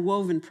 It's not a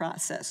woven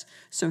process.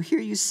 So here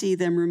you see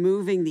them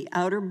removing the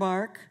outer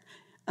bark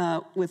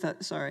with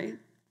a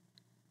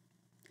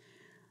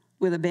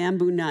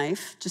bamboo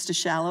knife, just a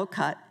shallow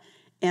cut,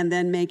 and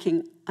then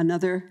making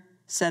another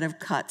set of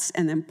cuts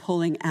and then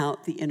pulling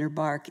out the inner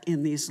bark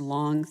in these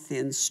long,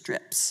 thin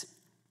strips.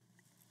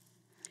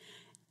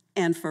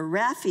 And for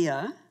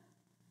raffia,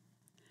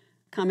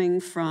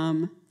 coming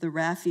from the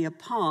raffia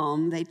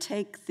palm, they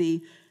take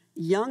the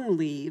young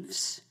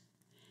leaves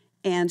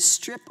and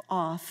strip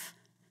off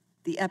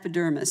the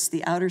epidermis,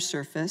 the outer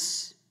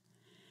surface,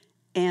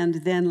 and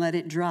then let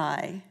it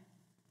dry.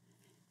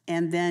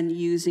 And then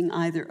using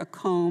either a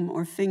comb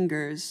or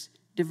fingers,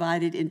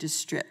 divide it into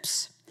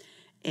strips.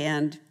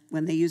 And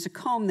when they use a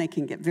comb, they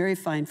can get very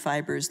fine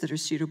fibers that are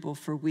suitable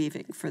for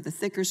weaving. For the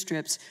thicker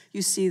strips,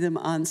 you see them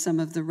on some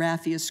of the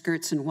raffia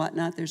skirts and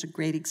whatnot. There's a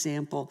great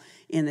example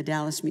in the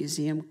Dallas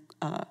Museum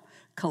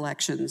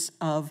collections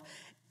of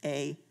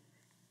a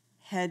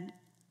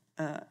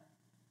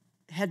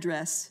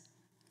headdress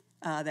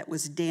that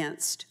was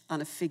danced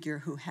on a figure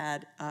who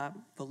had a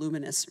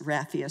voluminous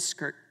raffia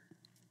skirt.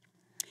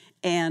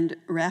 And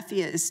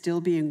raffia is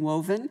still being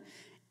woven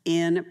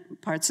in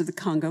parts of the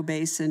Congo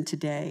Basin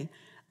today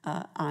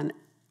on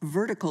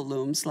vertical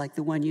looms like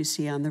the one you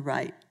see on the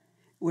right,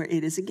 where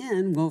it is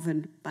again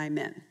woven by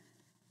men.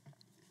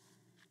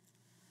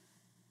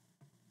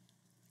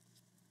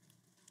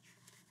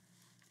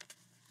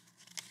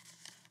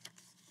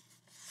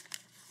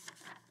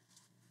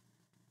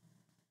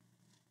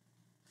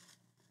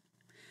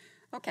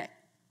 Okay,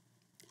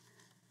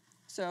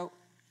 so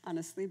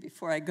honestly,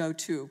 before I go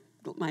to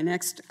my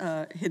next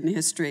hidden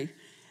history,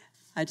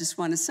 I just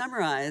want to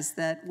summarize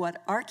that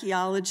what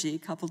archaeology,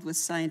 coupled with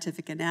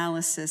scientific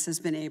analysis, has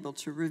been able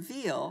to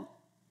reveal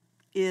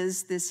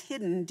is this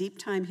hidden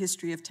deep-time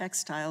history of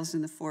textiles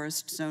in the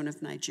forest zone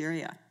of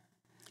Nigeria.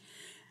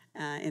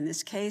 In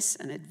this case,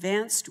 an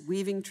advanced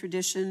weaving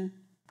tradition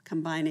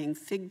combining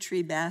fig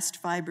tree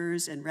bast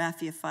fibers and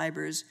raffia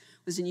fibers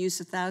was in use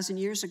 1,000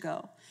 years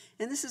ago.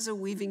 And this is a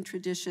weaving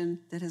tradition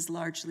that has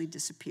largely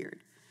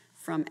disappeared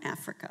from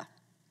Africa.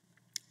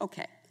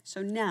 Okay,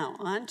 so now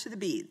on to the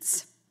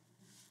beads,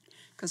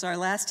 because our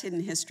last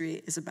hidden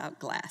history is about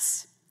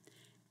glass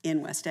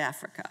in West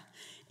Africa.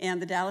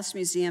 And the Dallas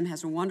Museum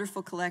has a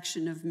wonderful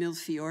collection of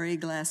𝗦𝘂𝘀𝘀𝘁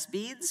glass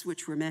beads,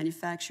 which were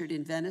manufactured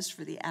in Venice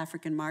for the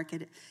African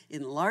market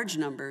in large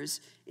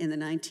numbers in the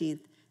 19th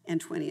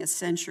and 20th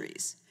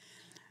centuries.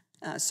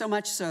 So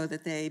much so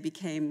that they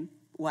became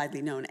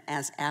widely known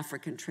as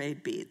African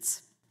trade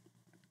beads.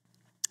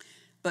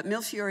 But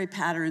𝗦𝘂𝘀𝘀𝘁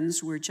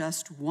patterns were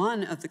just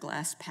one of the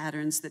glass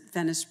patterns that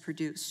Venice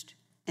produced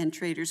and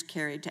traders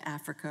carried to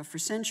Africa for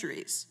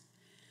centuries.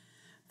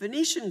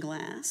 Venetian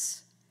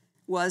glass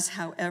was,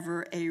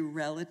 however, a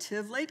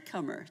relative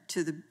latecomer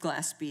to the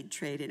glass bead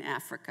trade in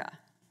Africa.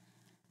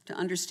 To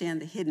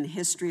understand the hidden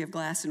history of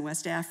glass in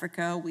West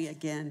Africa, we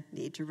again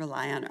need to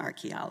rely on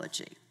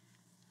archaeology.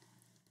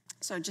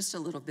 So just a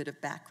little bit of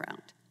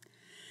background.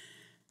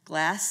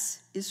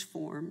 Glass is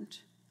formed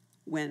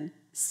when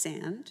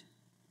sand,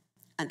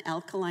 an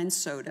alkaline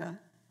soda,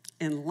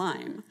 and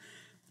lime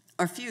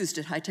are fused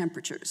at high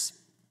temperatures.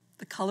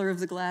 The color of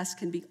the glass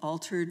can be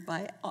altered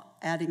by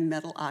adding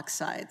metal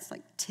oxides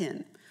like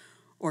tin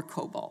or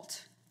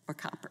cobalt or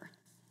copper.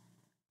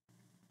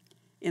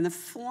 In the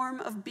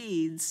form of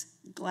beads,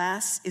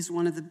 glass is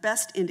one of the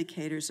best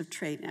indicators of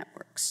trade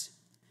networks.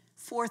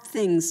 4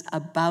 things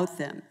about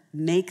them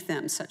make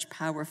them such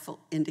powerful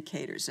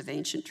indicators of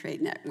ancient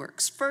trade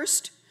networks.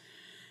 First,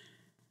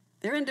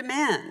 they're in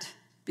demand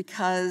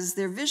because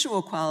their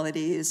visual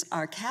qualities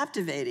are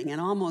captivating and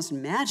almost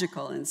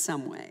magical in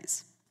some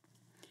ways.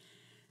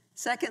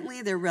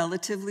 Secondly, they're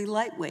relatively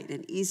lightweight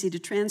and easy to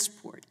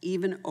transport,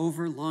 even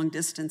over long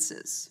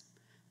distances.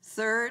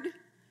 Third,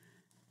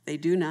 they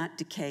do not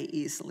decay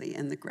easily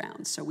in the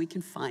ground, so we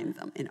can find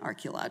them in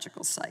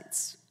archaeological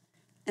sites.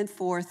 And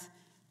fourth,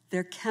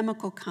 their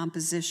chemical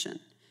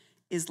composition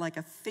is like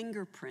a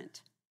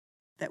fingerprint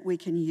that we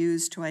can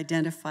use to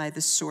identify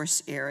the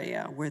source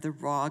area where the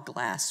raw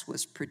glass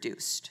was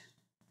produced.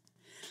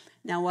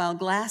 Now, while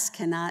glass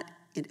cannot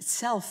in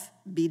itself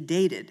be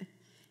dated,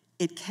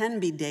 it can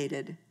be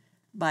dated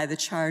by the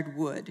charred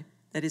wood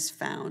that is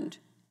found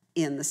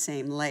in the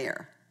same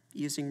layer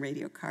using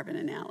radiocarbon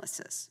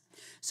analysis.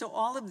 So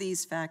all of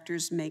these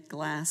factors make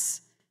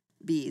glass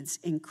beads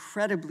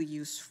incredibly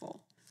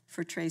useful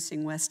for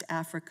tracing West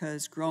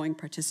Africa's growing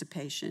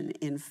participation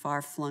in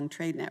far-flung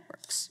trade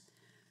networks.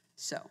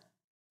 So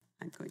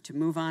I'm going to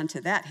move on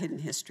to that hidden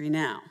history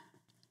now.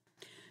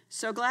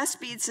 So glass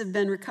beads have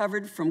been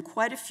recovered from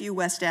quite a few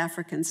West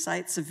African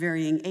sites of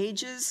varying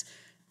ages.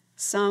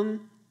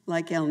 Some,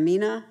 like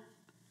𝗦𝘂𝘀𝗰𝗂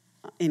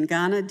in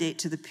Ghana, date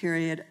to the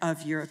period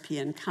of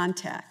European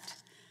contact.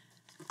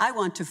 I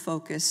want to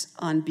focus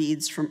on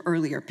beads from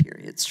earlier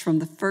periods, from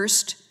the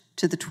 1st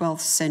to the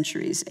 12th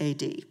centuries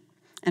AD.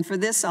 And for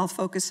this, I'll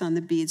focus on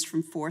the beads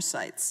from 4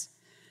 sites,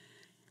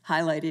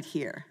 highlighted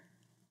here: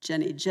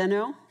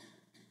 Jenne-jeno,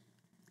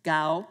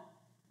 𝗂𝘂,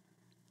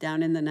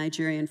 down in the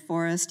Nigerian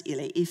forest,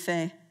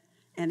 𝗦𝘂𝘂𝘁,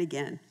 and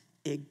again,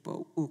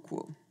 Igbo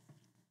Ukwu.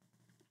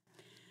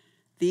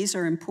 These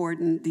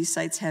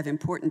sites have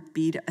important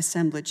bead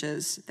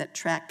assemblages that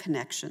track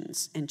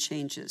connections and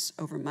changes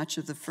over much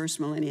of the 1st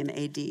millennium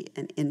AD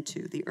and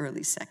into the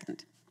early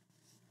 2nd.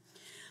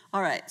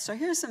 All right, so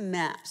here's some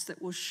maps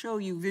that will show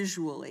you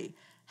visually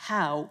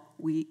how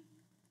we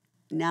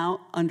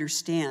now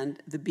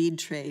understand the bead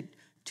trade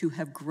to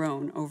have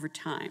grown over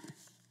time.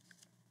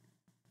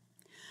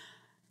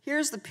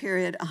 Here's the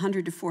period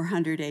 100 to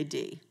 400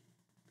 AD.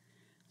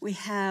 We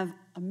have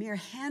a mere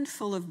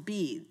handful of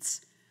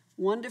beads,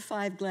 1 to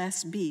 5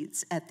 glass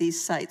beads at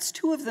these sites.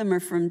 2 of them are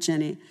from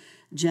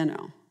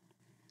Jenne-jeno.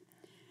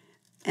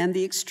 And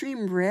the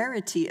extreme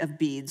rarity of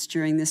beads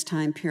during this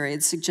time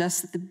period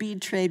suggests that the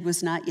bead trade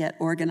was not yet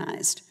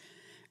organized.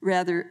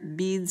 Rather,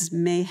 beads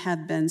may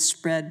have been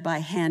spread by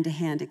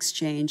hand-to-hand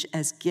exchange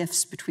as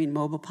gifts between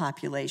mobile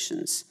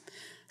populations,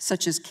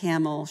 such as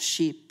camel,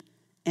 sheep,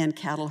 and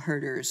cattle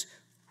herders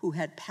who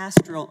had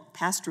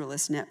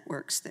pastoralist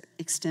networks that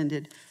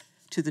extended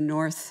to the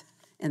north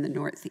and the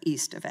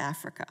northeast of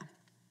Africa.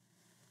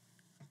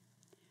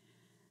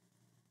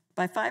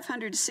 By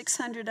 500 to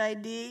 600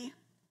 AD,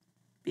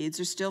 beads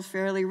are still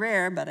fairly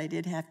rare, but I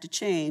did have to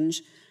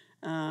change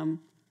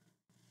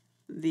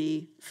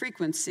the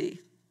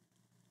frequency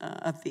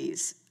of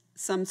these.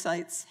 Some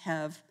sites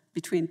have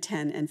between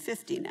 10 and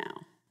 50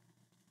 now.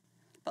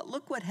 But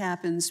look what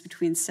happens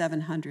between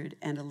 700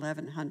 and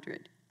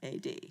 1100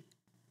 AD.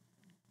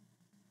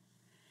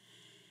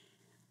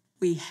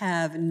 We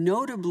have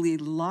notably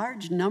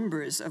large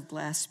numbers of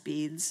glass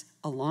beads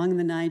along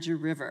the Niger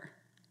River,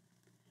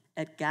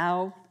 at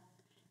𝗂𝘂,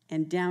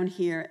 and down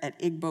here at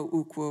Igbo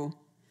Ukwu,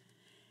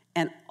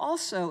 and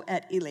also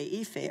at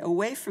𝗦𝘂𝘂𝘁,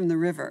 away from the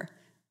river.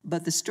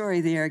 But the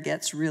story there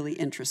gets really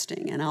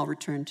interesting, and I'll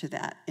return to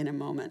that in a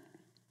moment.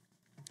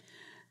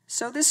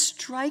 So this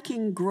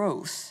striking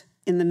growth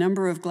in the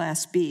number of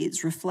glass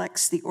beads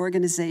reflects the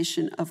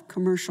organization of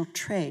commercial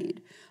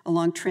trade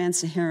along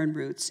trans-Saharan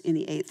routes in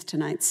the 8th to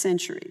 9th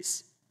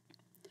centuries.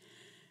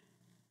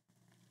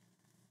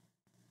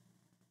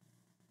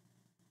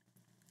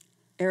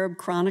 Arab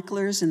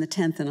chroniclers in the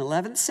 10th and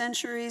 11th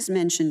centuries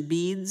mention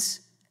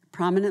beads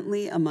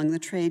prominently among the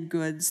trade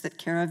goods that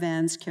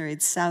caravans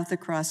carried south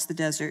across the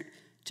desert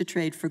to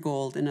trade for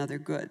gold and other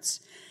goods.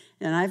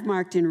 And I've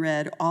marked in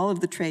red all of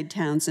the trade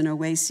towns and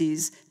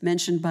oases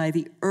mentioned by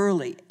the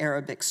early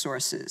Arabic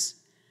sources.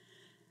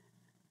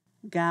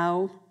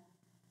 𝗂𝘂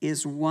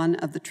is one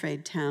of the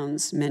trade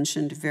towns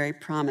mentioned very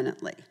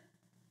prominently.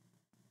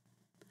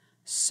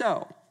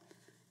 So,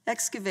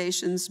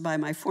 excavations by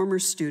my former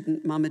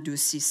student, Mamadou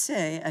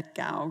Cissé at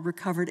𝗂𝘂,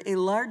 recovered a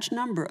large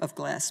number of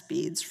glass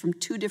beads from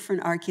 2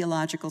 different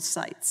archaeological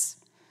sites.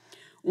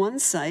 One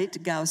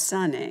site,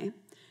 𝗂𝘂𝘀,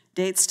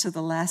 dates to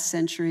the last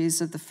centuries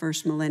of the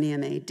 1st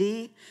millennium AD.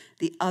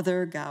 The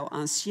other, 𝗂𝘂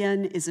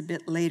ancienne, is a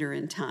bit later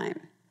in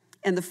time.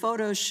 And the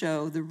photos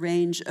show the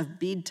range of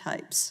bead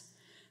types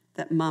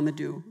that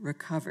Mamadou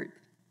recovered.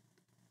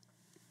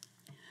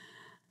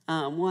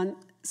 One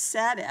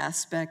sad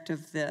aspect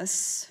of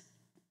this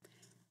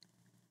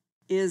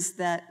is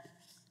that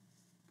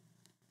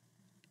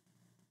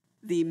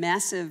the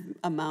massive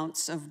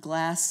amounts of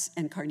glass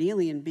and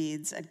carnelian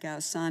beads at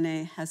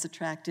𝗂𝘂𝘀 has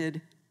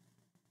attracted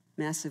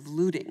massive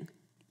looting.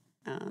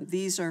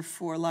 These are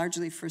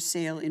largely for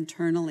sale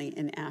internally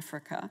in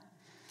Africa.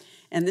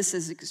 And this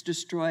has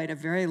destroyed a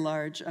very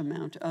large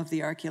amount of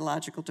the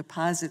archaeological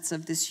deposits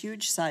of this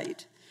huge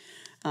site,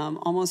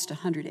 almost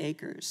 100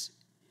 acres.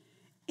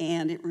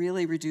 And it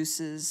really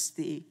reduces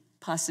the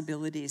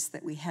possibilities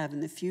that we have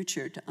in the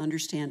future to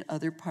understand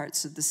other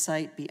parts of the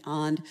site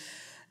beyond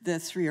the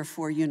 3 or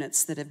 4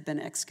 units that have been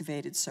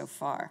excavated so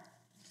far.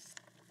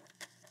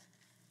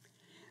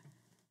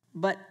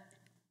 But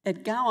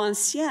at 𝗂𝘂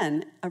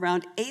ancienne,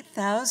 around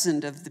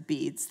 8,000 of the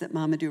beads that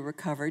Mamadou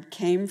recovered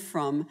came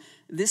from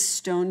this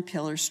stone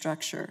pillar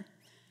structure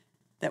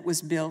that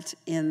was built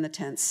in the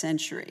 10th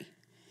century.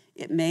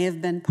 It may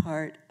have been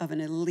part of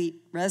an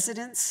elite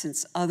residence,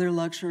 since other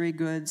luxury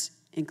goods,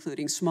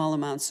 including small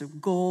amounts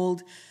of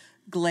gold,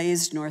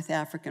 glazed North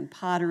African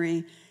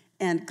pottery,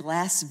 and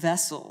glass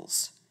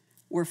vessels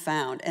were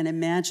found. And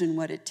imagine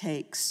what it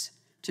takes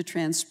to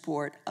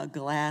transport a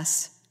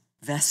glass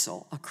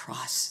vessel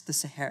across the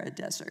Sahara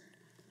Desert.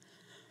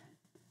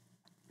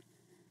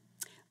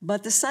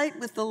 But the site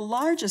with the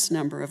largest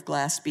number of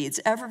glass beads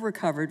ever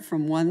recovered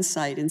from one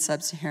site in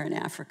sub-Saharan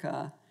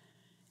Africa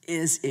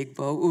is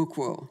Igbo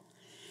Ukwu,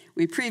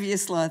 We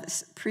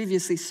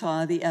previously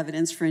saw the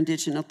evidence for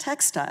indigenous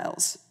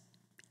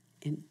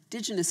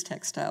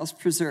textiles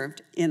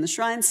preserved in the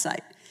shrine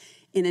site.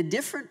 In a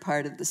different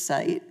part of the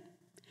site,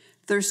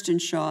 Thurston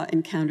Shaw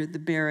encountered the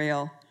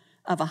burial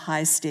of a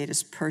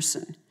high-status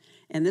person.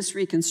 And this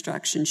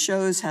reconstruction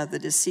shows how the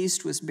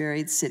deceased was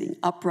buried sitting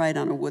upright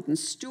on a wooden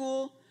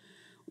stool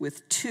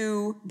with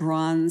 2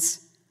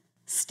 bronze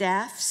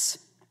staffs,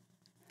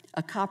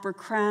 a copper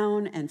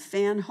crown and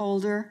fan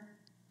holder,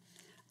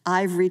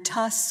 ivory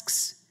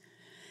tusks,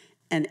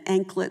 and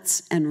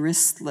anklets and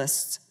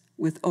wristlets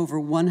with over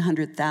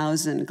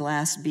 100,000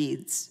 glass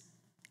beads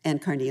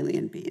and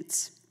carnelian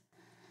beads.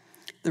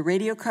 The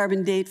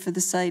radiocarbon date for the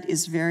site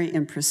is very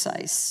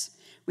imprecise.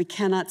 We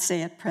cannot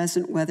say at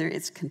present whether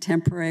it's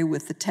contemporary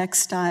with the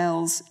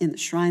textiles in the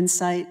shrine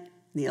site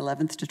in the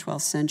 11th to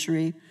 12th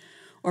century,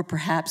 or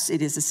perhaps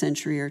it is a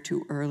century or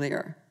 2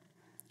 earlier.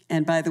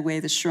 And by the way,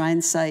 the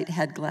shrine site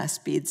had glass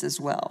beads as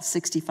well,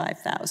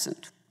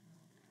 65,000.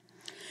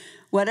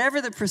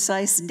 Whatever the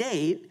precise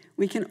date,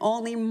 we can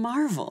only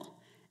marvel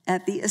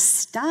at the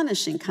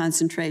astonishing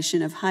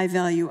concentration of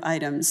high-value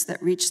items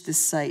that reached this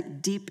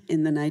site deep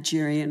in the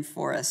Nigerian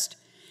forest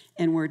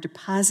and were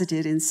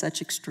deposited in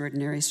such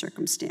extraordinary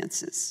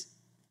circumstances.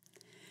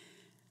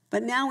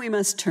 But now we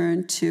must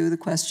turn to the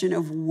question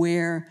of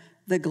where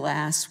the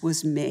glass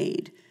was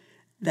made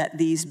that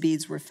these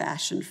beads were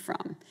fashioned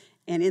from.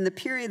 And in the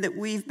period that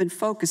we've been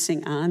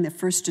focusing on, the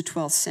 1st to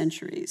 12th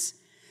centuries,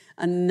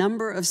 a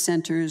number of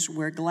centers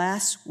where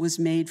glass was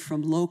made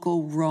from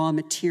local raw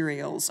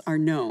materials are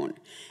known.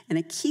 And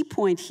a key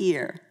point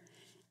here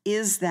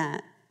is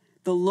that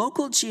the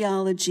local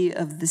geology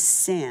of the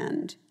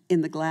sand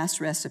in the glass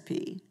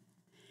recipe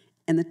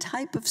and the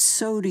type of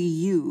soda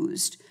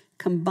used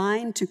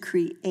combined to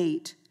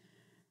create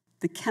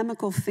the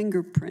chemical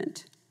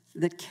fingerprint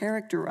that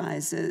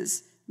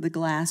characterizes the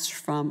glass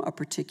from a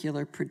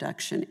particular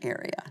production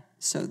area.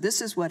 So this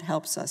is what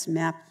helps us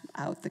map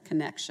out the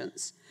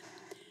connections.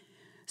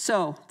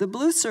 So the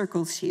blue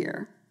circles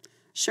here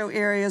show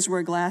areas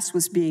where glass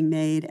was being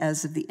made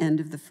as of the end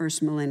of the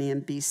 1st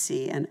millennium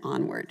BC and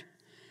onward.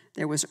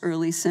 There was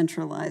early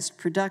centralized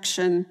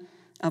production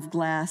of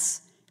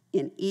glass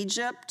in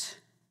Egypt,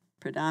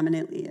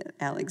 predominantly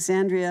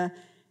Alexandria,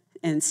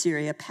 and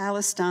Syria,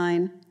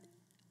 Palestine,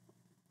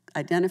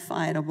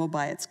 identifiable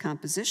by its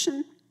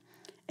composition,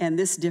 and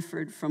this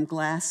differed from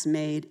glass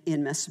made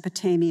in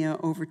Mesopotamia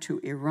over to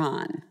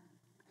Iran.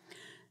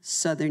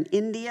 Southern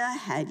India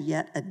had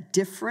yet a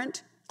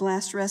different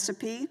glass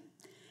recipe,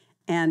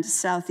 and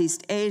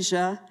Southeast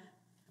Asia,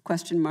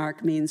 question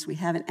mark means we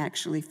haven't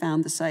actually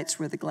found the sites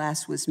where the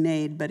glass was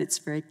made, but it's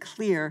very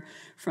clear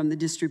from the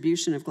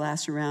distribution of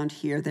glass around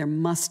here, there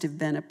must have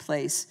been a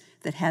place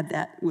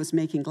that was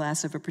making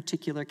glass of a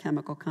particular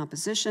chemical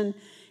composition,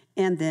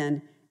 and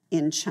then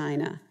in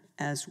China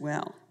as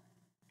well.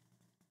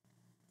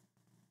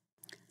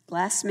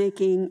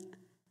 Glassmaking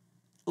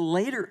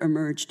later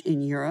emerged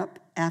in Europe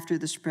after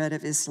the spread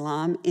of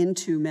Islam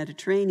into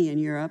Mediterranean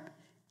Europe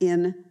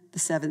in the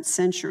 7th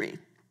century.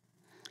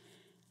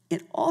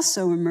 It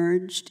also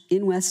emerged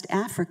in West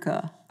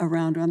Africa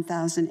around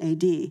 1000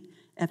 AD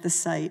at the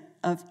site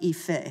of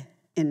Ife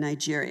in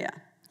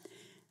Nigeria.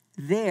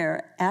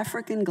 There,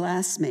 African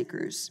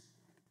glassmakers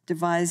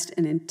devised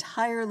an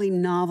entirely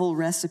novel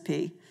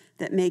recipe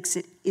that makes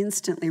it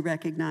instantly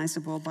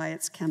recognizable by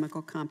its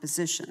chemical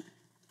composition.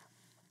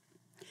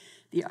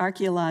 The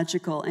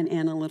archaeological and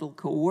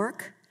analytical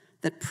work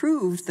that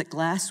proved that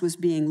glass was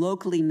being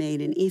locally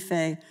made in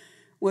Ife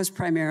was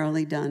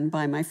primarily done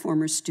by my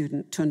former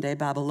student, Tunde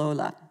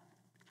Babalola.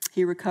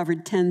 He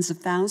recovered tens of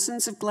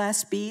thousands of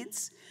glass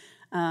beads,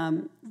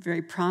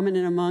 very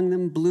prominent among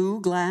them,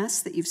 blue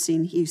glass that you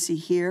see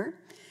here.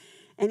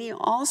 And he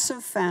also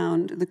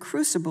found the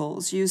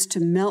crucibles used to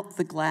melt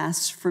the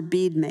glass for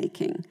bead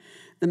making.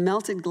 The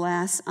melted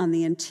glass on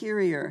the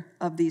interior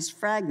of these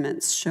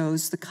fragments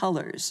shows the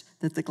colors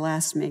that the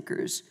glass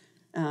makers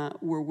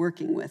were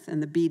working with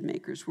and the bead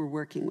makers were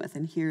working with.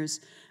 And here's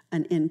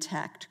an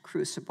intact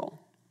crucible.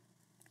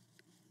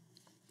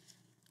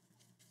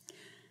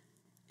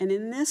 And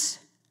in this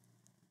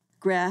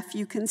graph,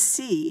 you can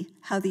see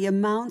how the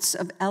amounts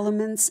of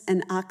elements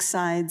and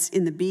oxides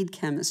in the bead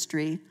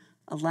chemistry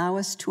allow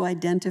us to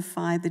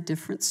identify the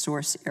different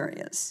source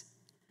areas.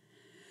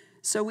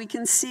 So we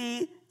can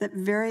see that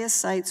various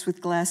sites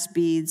with glass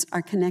beads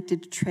are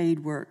connected to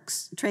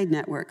trade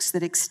networks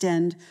that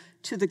extend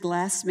to the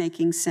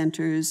glass-making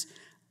centers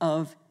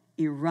of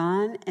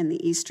Iran and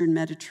the Eastern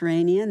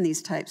Mediterranean.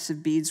 These types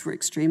of beads were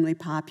extremely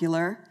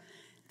popular,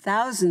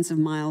 thousands of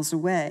miles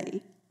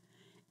away,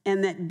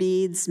 and that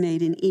beads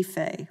made in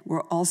Ife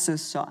were also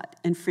sought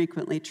and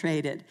frequently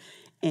traded.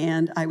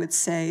 And I would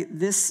say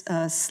this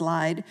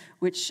slide,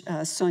 which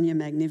𝗂𝘂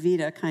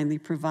McIntosh kindly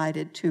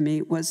provided to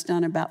me, was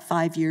done about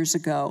 5 years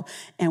ago,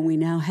 and we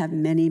now have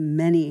many,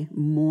 many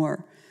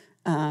more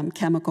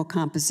chemical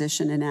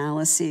composition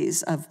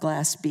analyses of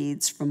glass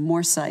beads from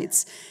more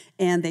sites,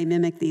 and they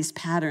mimic these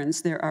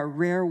patterns. There are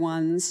rare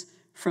ones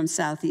from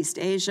Southeast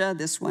Asia.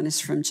 This one is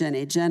from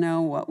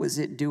Jenne-jeno. What was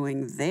it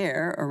doing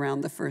there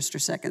around the 1st or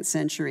 2nd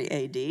century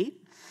AD?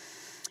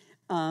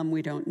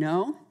 We don't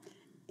know.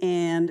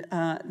 And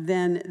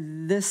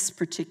then this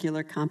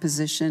particular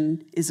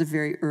composition is a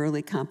very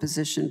early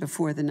composition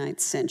before the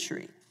 9th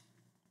century.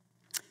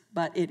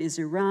 But it is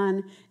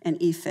Iran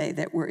and Ife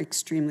that were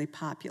extremely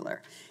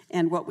popular.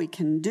 And what we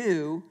can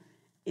do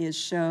is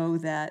show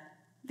that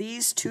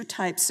these two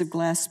types of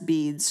glass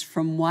beads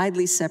from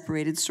widely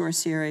separated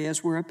source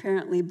areas were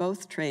apparently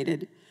both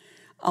traded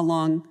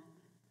along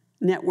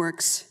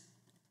networks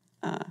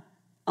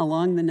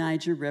along the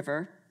Niger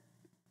River,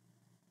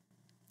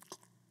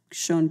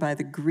 shown by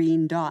the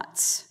green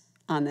dots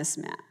on this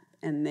map.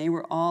 And they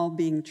were all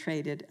being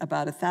traded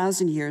about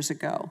 1,000 years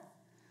ago,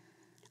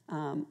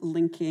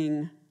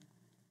 linking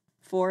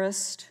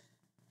forest,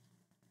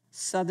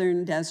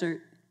 southern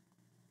desert,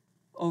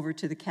 over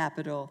to the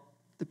capital,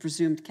 the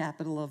presumed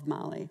capital of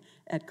Mali,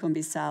 at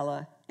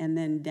𝗦𝘂𝘀𝘀𝗵, and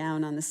then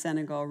down on the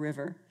Senegal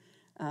River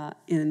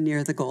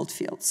near the gold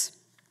fields.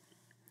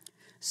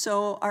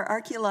 So our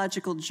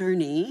archaeological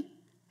journey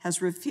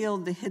has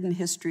revealed the hidden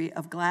history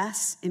of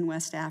glass in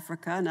West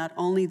Africa, not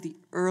only the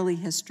early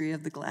history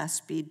of the glass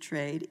bead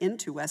trade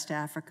into West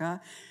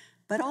Africa,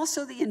 but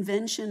also the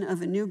invention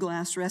of a new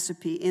glass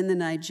recipe in the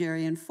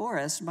Nigerian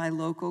forest by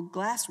local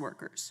glass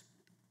workers.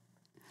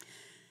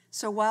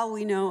 So while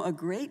we know a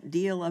great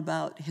deal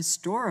about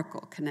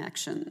historical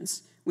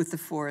connections with the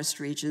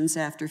forest regions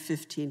after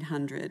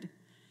 1500,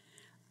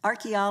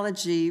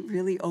 archaeology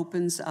really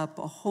opens up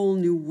a whole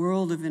new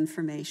world of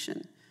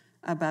information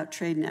about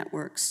trade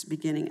networks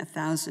beginning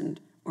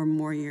 1,000 or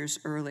more years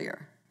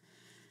earlier.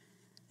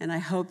 And I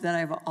hope that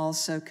I've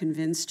also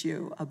convinced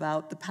you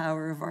about the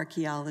power of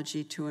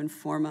archaeology to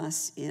inform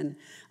us in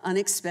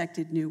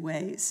unexpected new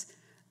ways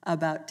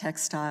about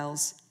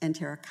textiles and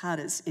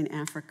terracottas in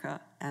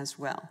Africa as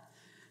well.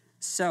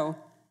 So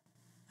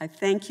I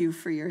thank you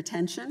for your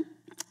attention,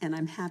 and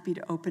I'm happy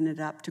to open it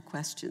up to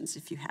questions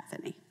if you have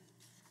any.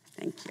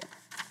 Thank you.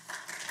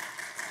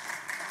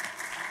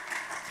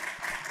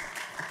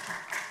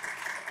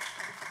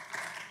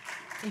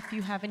 If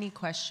you have any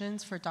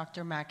questions for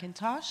Dr.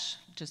 McIntosh,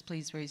 just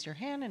please raise your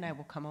hand and I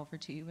will come over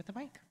to you with a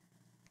mic.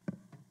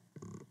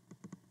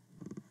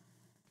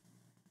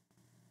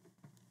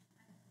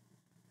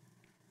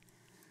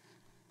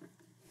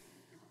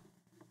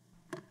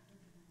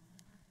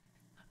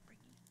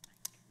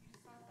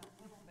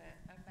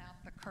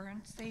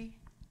 Currency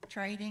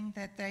trading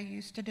that they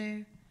used to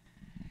do.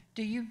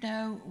 Do you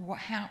know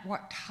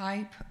what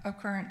type of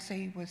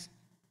currency was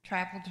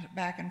traveled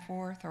back and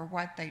forth, or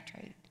what they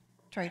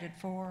traded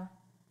for?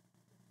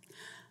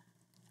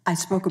 I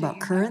spoke about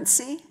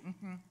currency?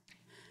 Mm-hmm.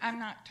 I'm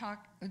not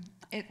talking,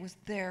 it was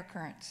their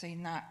currency,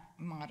 not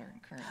modern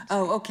currency.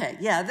 Oh, okay,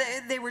 yeah,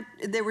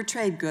 they were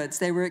trade goods.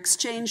 They were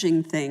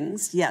exchanging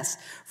things, yes,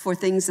 for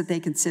things that they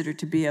considered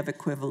to be of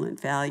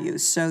equivalent value.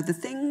 So the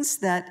things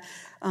that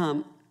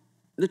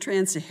the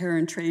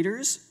trans-Saharan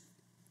traders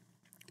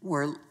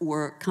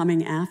were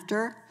coming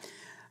after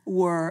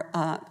were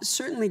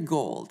certainly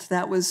gold.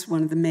 That was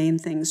one of the main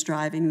things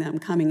driving them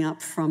coming up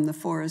from the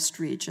forest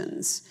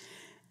regions.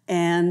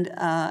 And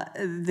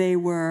they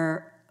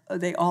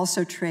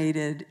also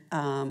traded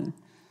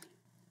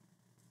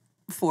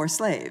for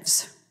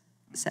slaves,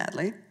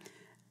 sadly,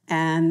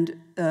 and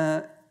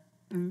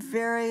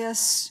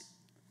various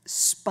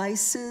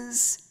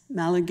spices.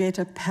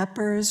 Malagueta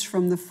peppers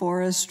from the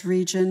forest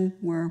region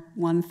were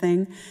one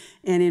thing,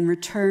 and in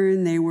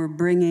return they were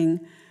bringing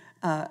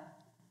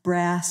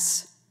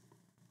brass,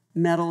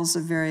 metals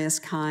of various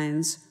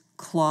kinds,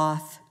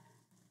 cloth,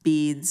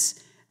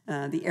 beads.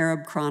 The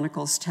Arab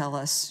chronicles tell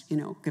us,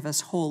 give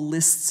us whole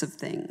lists of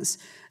things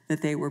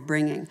that they were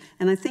bringing.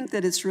 And I think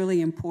that it's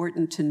really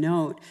important to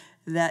note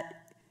that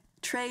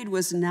trade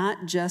was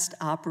not just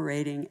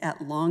operating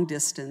at long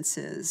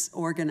distances,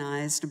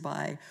 organized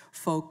by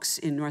folks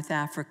in North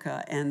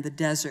Africa and the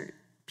desert,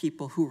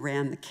 people who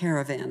ran the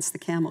caravans, the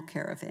camel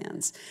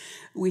caravans.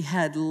 We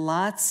had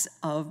lots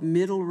of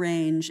middle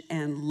range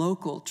and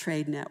local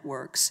trade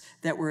networks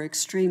that were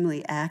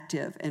extremely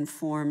active and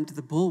formed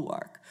the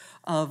bulwark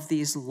of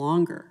these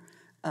longer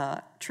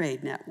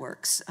trade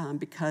networks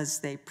because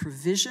they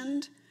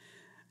provisioned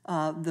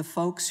the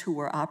folks who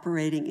were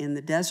operating in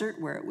the desert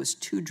where it was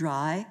too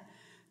dry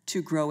to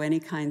grow any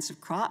kinds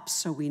of crops.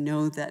 So we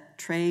know that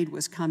trade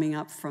was coming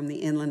up from the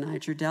inland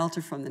Niger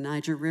Delta, from the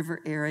Niger River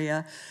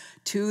area,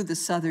 to the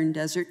southern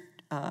desert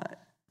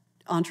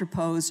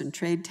entrepôts and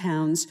trade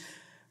towns,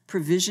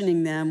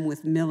 provisioning them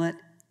with millet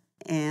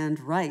and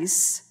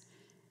rice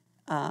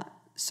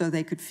so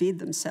they could feed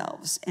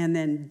themselves. And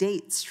then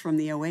dates from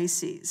the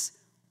oases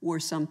were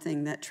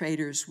something that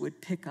traders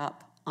would pick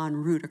up en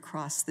route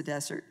across the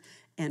desert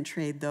and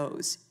trade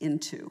those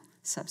into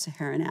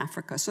sub-Saharan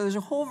Africa. So there's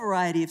a whole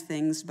variety of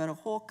things, but a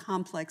whole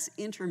complex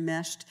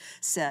intermeshed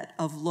set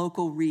of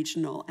local,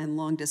 regional, and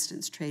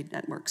long-distance trade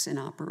networks in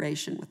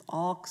operation with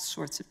all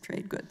sorts of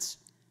trade goods.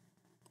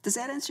 Does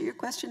that answer your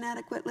question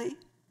adequately?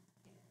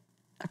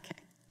 Okay.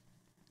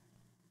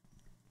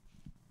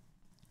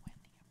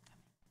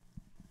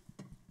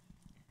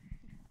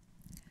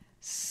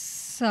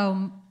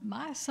 So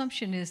my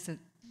assumption is that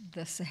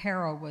the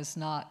Sahara was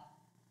not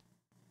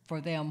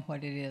for them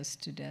what it is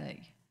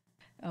today.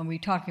 We're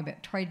talking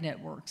about trade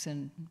networks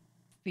and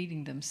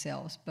feeding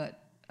themselves,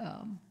 but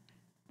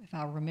if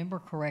I remember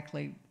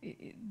correctly,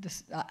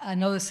 I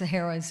know the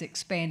Sahara is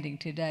expanding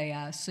today.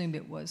 I assume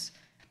it was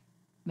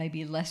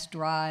maybe less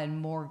dry and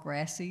more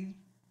grassy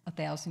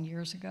 1,000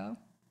 years ago.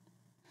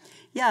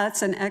 Yeah,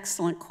 it's an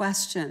excellent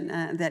question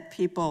that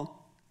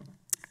people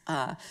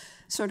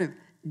sort of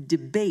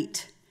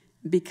debate,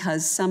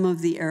 because some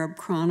of the Arab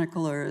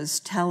chroniclers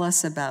tell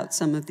us about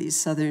some of these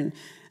southern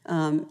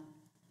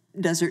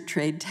desert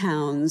trade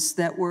towns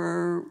that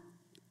were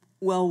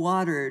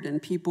well-watered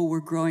and people were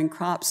growing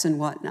crops and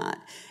whatnot.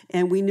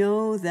 And we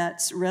know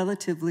that's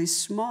relatively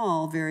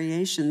small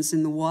variations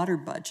in the water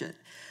budget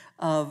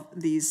of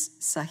these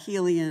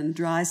Sahelian,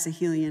 dry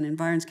Sahelian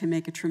environments can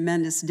make a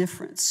tremendous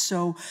difference.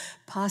 So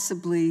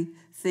possibly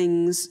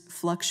things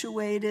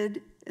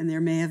fluctuated, and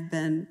there may have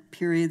been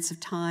periods of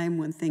time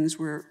when things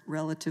were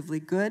relatively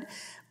good,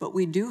 but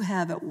we do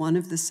have at one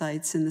of the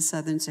sites in the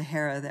southern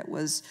Sahara that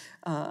was,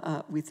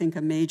 we think,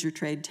 a major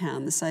trade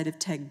town, the site of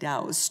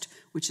Tegdaust,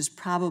 which is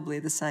probably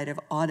the site of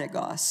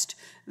Audegost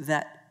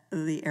that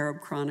the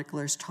Arab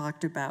chroniclers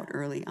talked about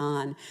early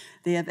on.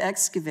 They have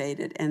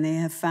excavated and they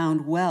have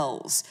found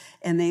wells,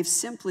 and they've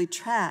simply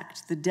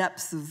tracked the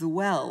depth of the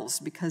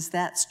wells because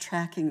that's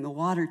tracking the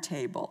water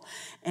table.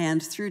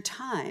 And through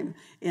time,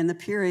 in the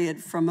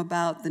period from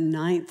about the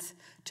 9th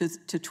to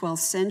 12th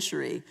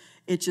century,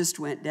 it just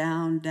went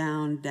down,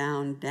 down,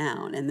 down,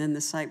 down, and then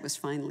the site was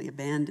finally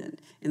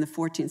abandoned in the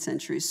 14th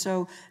century.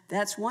 So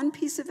that's one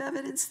piece of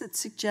evidence that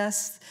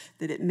suggests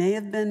that it may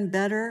have been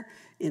better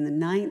in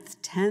the 9th,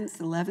 10th,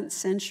 11th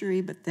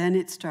century, but then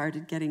it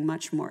started getting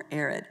much more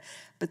arid.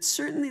 But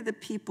certainly the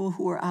people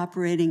who are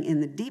operating in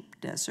the deep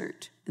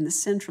desert, in the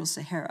Central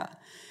Sahara,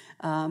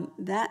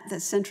 the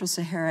Central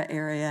Sahara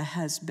area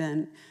has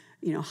been,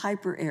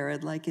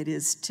 hyper-arid like it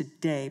is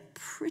today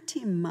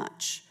pretty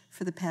much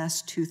for the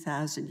past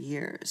 2,000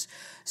 years.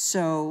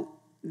 So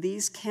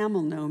these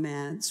camel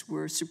nomads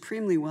were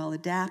supremely well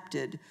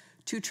adapted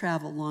to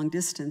travel long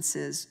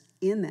distances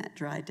in that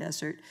dry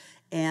desert,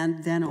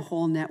 and then a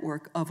whole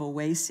network of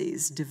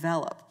oases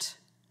developed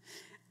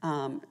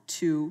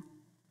to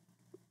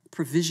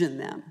provision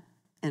them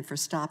and for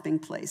stopping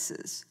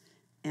places.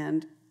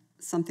 And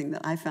something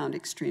that I found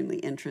extremely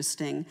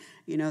interesting,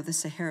 the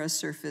Sahara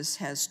surface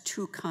has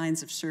two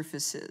kinds of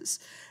surfaces,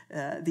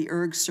 the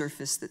erg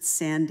surface that's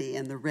sandy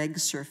and the reg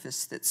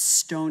surface that's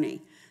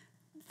stony.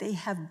 They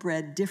have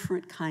bred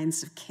different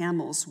kinds of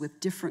camels with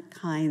different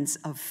kinds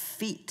of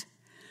feet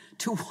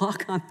to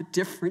walk on the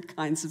different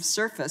kinds of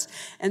surface.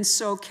 And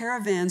so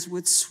caravans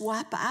would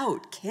swap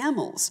out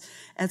camels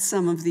at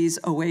some of these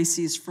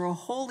oases for a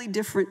wholly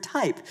different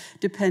type,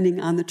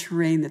 depending on the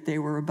terrain that they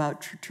were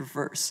about to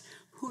traverse.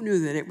 Who knew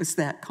that it was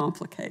that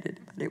complicated?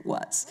 But it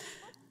was.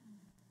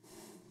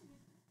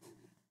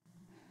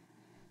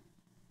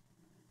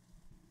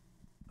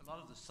 A lot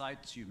of the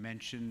sites you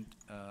mentioned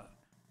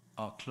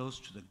are close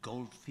to the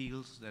gold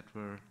fields that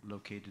were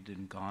located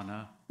in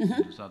Ghana and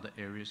those other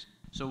areas.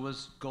 So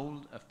was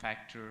gold a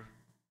factor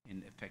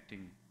in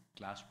affecting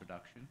glass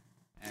production?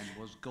 And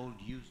was gold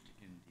used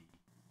in the...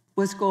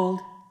 Was gold?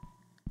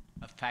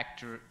 A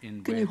factor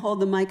in... Can you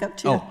hold the mic up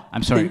to you? Oh,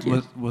 I'm sorry.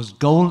 Was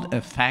gold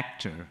a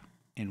factor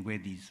in where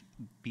these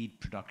bead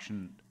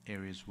production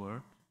areas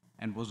were?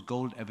 And was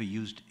gold ever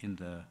used in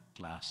the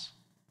glass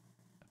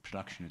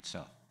production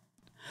itself?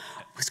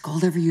 Was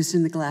gold ever used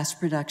in the glass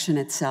production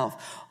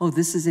itself? Oh,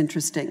 this is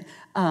interesting.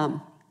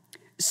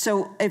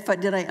 So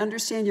did I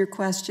understand your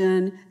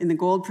question? In the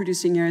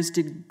gold-producing areas,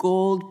 did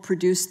gold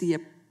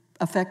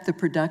affect the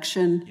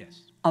production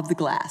of the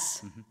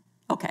glass? Mm-hmm.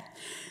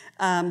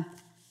 Okay.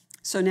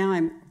 So now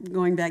I'm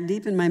going back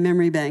deep in my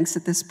memory banks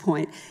at this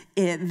point.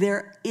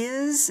 There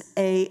is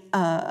a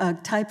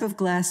type of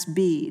glass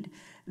bead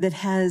that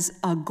has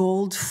a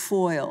gold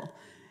foil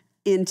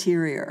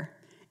interior,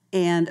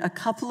 and a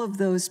couple of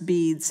those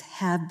beads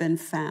have been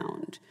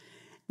found.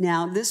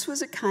 Now, this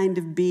was a kind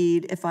of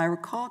bead, if I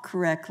recall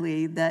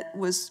correctly, that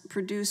was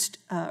produced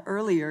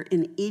earlier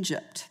in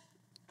Egypt.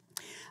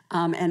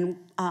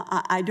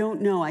 I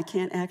don't know, I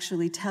can't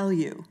actually tell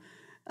you.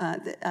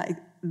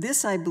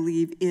 This, I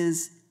believe,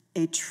 is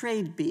a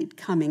trade bead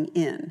coming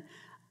in.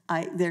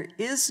 There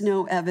is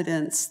no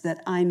evidence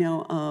that I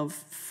know of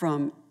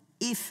from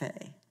Ife,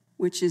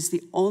 which is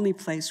the only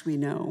place we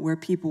know where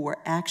people were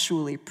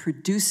actually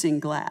producing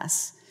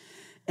glass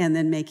and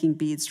then making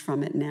beads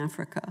from it in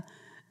Africa.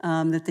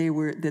 That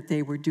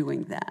they were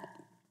doing that.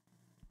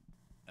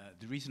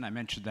 The reason I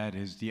mentioned that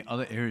is the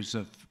other areas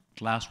of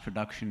glass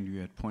production you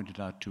had pointed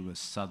out to was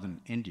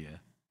southern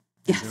India.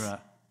 Yes.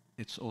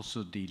 It's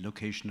also the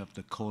location of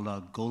the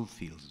Kola gold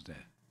fields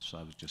there. So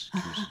I was just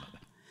curious about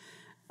that.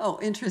 Oh,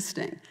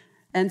 interesting.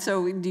 And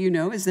so, do you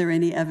know, is there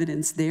any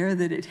evidence there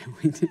that it...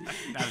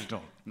 Not at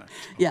all. Not at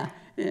all. Yeah.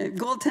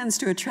 Gold tends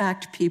to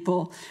attract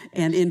people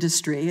and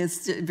industry.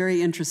 It's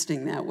very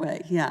interesting that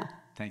way. Yeah.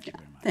 Thank you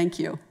very much. Thank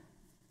you.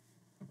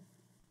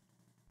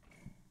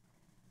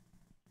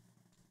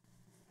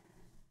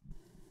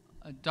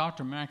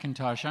 Dr.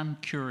 McIntosh, I'm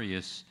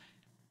curious,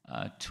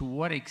 to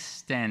what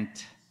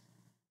extent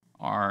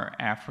are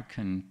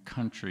African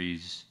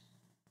countries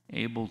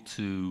able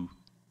to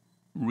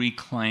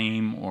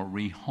reclaim or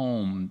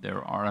rehome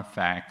their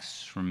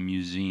artifacts from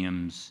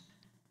museums,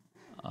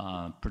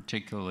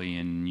 particularly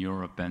in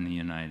Europe and the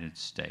United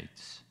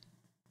States?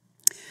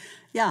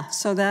 Yeah,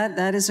 so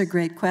that is a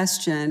great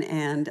question,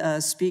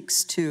 and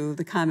speaks to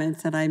the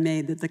comment that I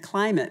made that the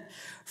climate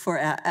for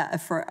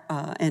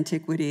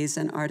antiquities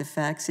and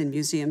artifacts in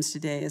museums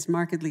today is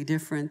markedly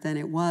different than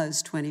it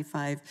was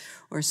 25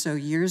 or so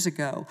years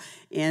ago.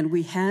 And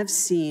we have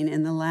seen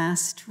in the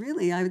last,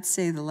 really, I would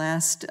say the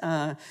last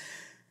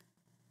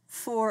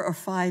 4 or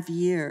 5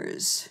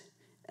 years,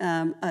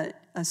 a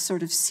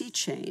sort of sea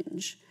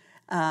change,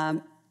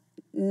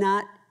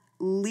 not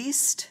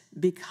least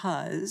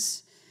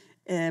because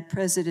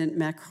President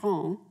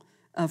Macron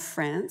of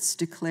France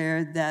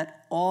declared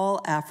that all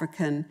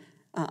African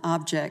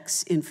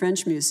objects in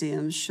French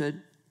museums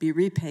should be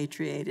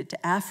repatriated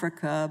to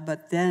Africa,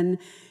 but then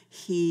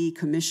he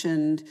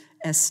commissioned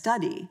a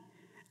study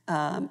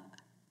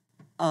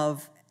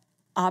of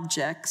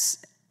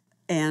objects,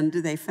 and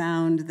they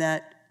found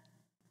that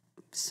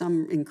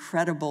some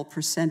incredible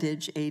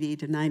percentage, 80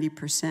 to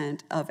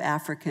 90% of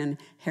African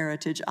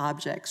heritage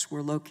objects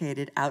were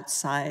located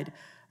outside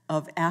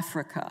of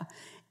Africa.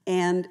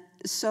 And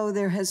so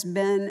there has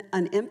been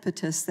an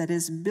impetus that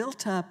is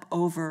built up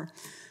over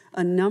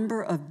a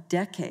number of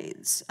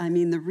decades. I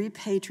mean, the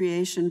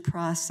repatriation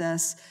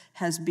process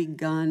has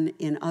begun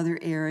in other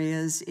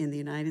areas in the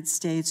United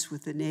States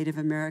with the Native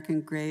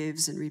American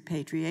Graves and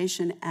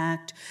Repatriation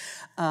Act.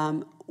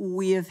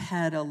 We have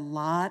had a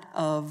lot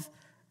of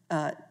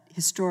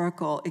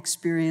historical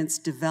experience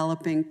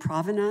developing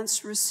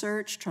provenance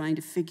research, trying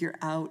to figure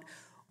out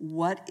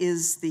what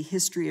is the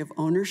history of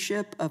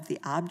ownership of the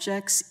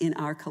objects in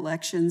our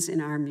collections,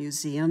 in our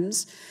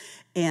museums.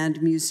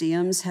 And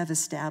museums have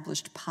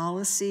established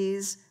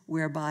policies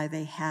whereby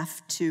they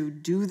have to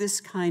do this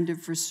kind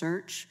of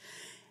research.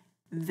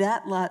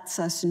 That lets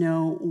us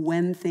know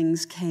when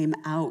things came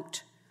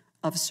out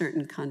of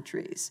certain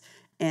countries.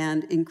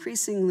 And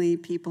increasingly,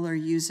 people are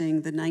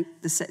using the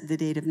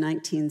date of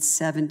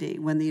 1970,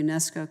 when the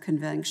UNESCO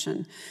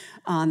Convention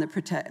on the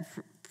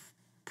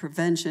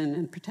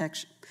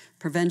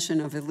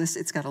Prevention of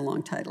illicit, it's got a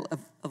long title, of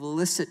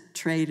illicit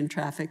trade and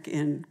traffic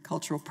in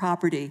cultural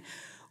property,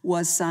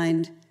 was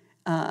signed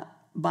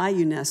by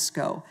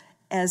UNESCO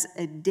as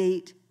a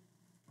date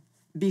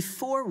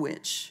before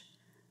which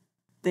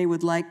they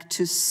would like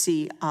to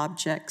see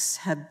objects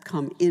have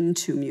come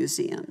into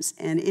museums.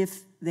 And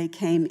if they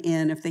came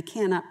in, if they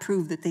cannot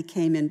prove that they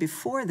came in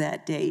before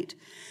that date,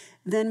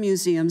 then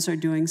museums are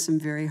doing some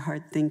very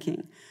hard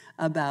thinking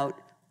about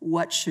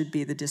what should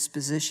be the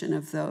disposition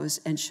of those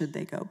and should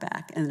they go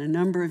back. And a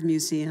number of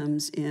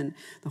museums, in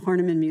the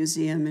𝗠𝗰𝗂𝘁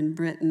Museum in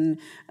Britain,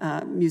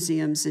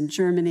 museums in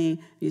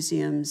Germany,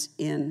 museums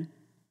in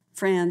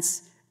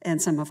France, and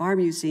some of our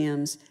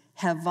museums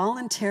have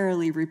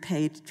voluntarily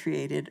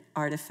repatriated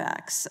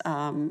artifacts.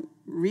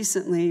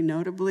 Recently,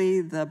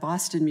 notably, the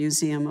Boston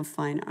Museum of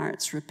Fine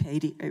Arts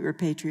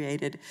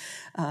repatriated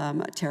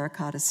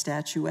terracotta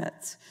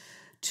statuettes,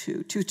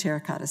 two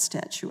terracotta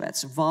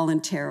statuettes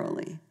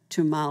voluntarily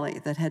to Mali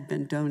that had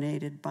been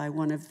donated by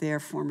one of their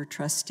former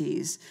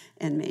trustees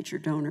and major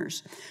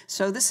donors.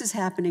 So this is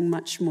happening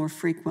much more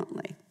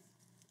frequently.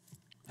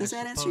 Does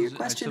that answer your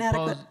question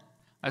adequately?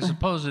 I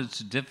suppose it's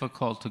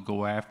difficult to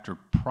go after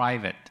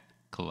private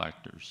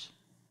collectors.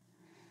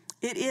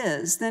 It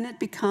is. Then it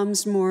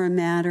becomes more a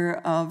matter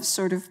of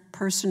sort of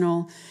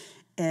personal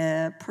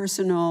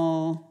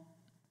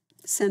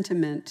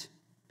sentiment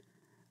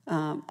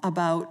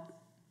about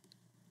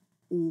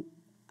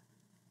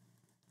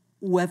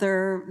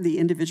whether the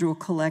individual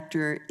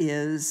collector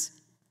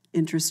is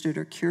interested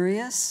or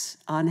curious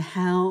on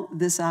how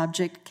this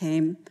object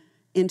came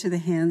into the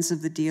hands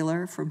of the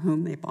dealer from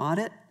whom they bought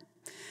it,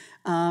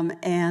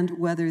 and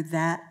whether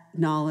that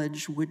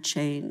knowledge would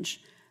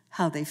change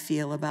how they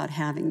feel about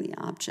having the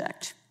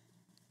object.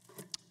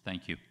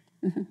 Thank you.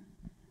 Mm-hmm.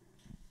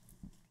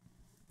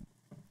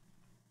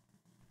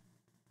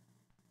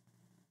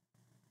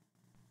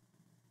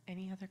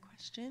 Any other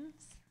questions?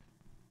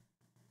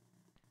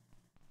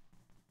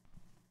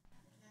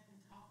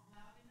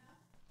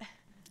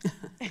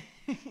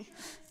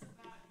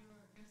 About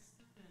your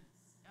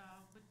students,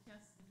 what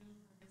has to do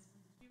with the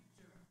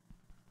future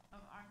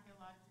of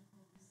archaeological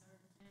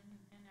research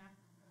in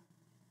Africa.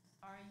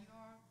 Are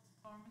your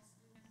former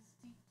students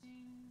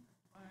teaching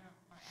or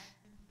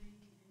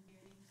actively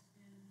engaged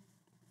in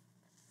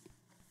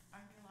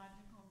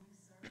archaeological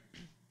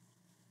research?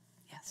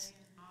 Yes. Say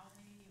in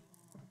Mali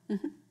or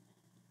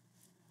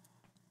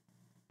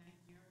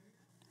Nigeria,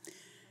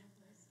 other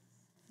places?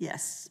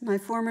 Yes, my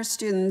former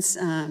students,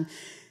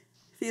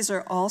 these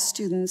are all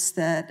students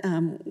that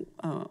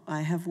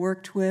I have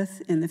worked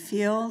with in the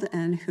field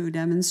and who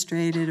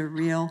demonstrated a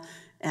real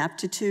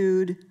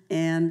aptitude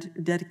and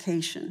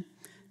dedication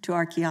to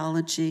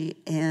archaeology,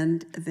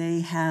 and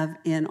they have,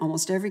 in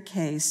almost every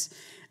case,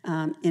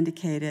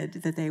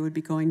 indicated that they would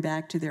be going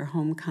back to their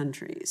home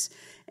countries.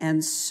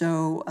 And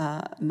so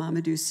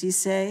Mamadou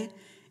Cissé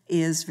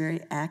is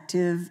very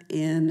active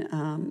in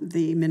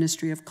the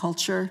Ministry of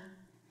Culture,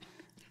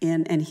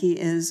 and he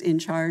is in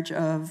charge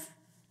of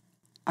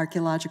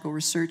archaeological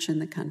research in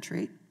the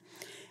country.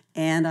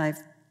 And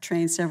I've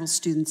trained several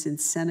students in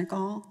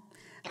Senegal,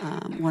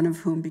 one of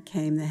whom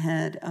became the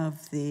head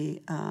of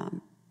the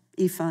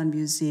𝗦𝘂𝘀𝘀𝗵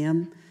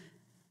Museum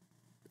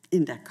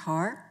in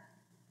Dakar,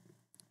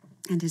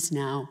 and is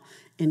now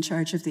in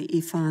charge of the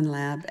𝗦𝘂𝘀𝘀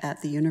lab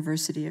at the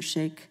University of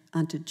Sheikh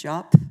Anta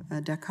Diop,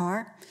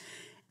 Dakar.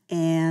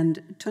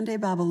 And Tunde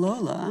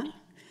Babalola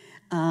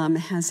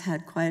has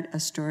had quite a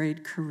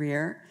storied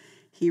career.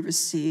 He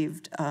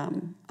received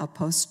a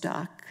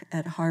postdoc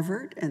at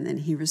Harvard, and then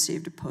he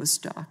received a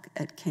postdoc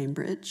at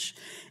Cambridge.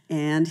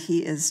 And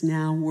he is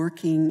now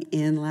working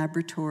in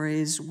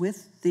laboratories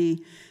with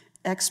the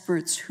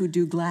experts who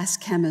do glass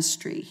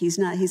chemistry. He's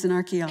an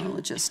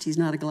archaeologist, he's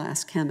not a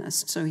glass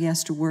chemist, so he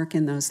has to work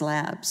in those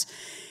labs.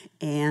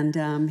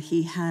 And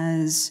he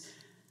has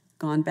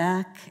gone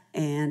back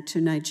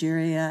to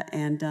Nigeria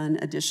and done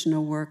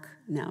additional work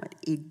now at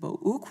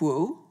Igbo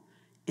Ukwu,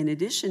 in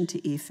addition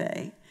to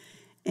Ife.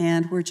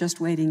 And we're just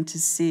waiting to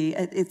see.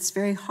 It's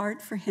very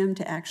hard for him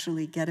to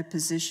actually get a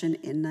position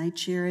in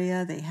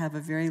Nigeria. They have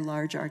a very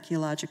large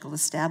archaeological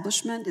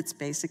establishment. It's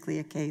basically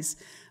a case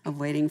of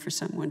waiting for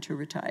someone to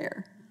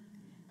retire,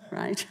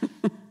 right?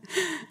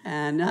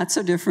 And not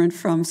so different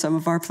from some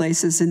of our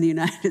places in the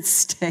United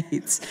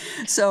States.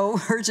 So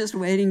we're just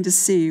waiting to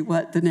see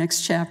what the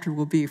next chapter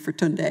will be for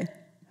Tunde.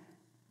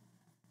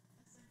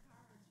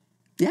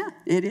 Yeah,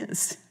 it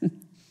is.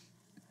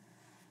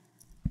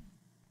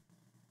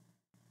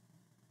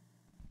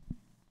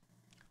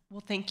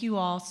 Well, thank you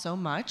all so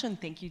much,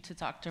 and thank you to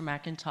Dr.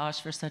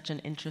 McIntosh for such an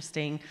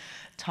interesting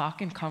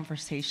talk and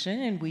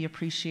conversation, and we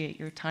appreciate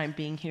your time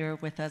being here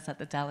with us at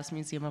the Dallas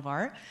Museum of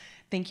Art.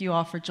 Thank you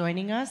all for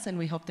joining us, and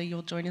we hope that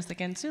you'll join us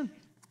again soon.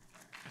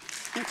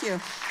 Thank you.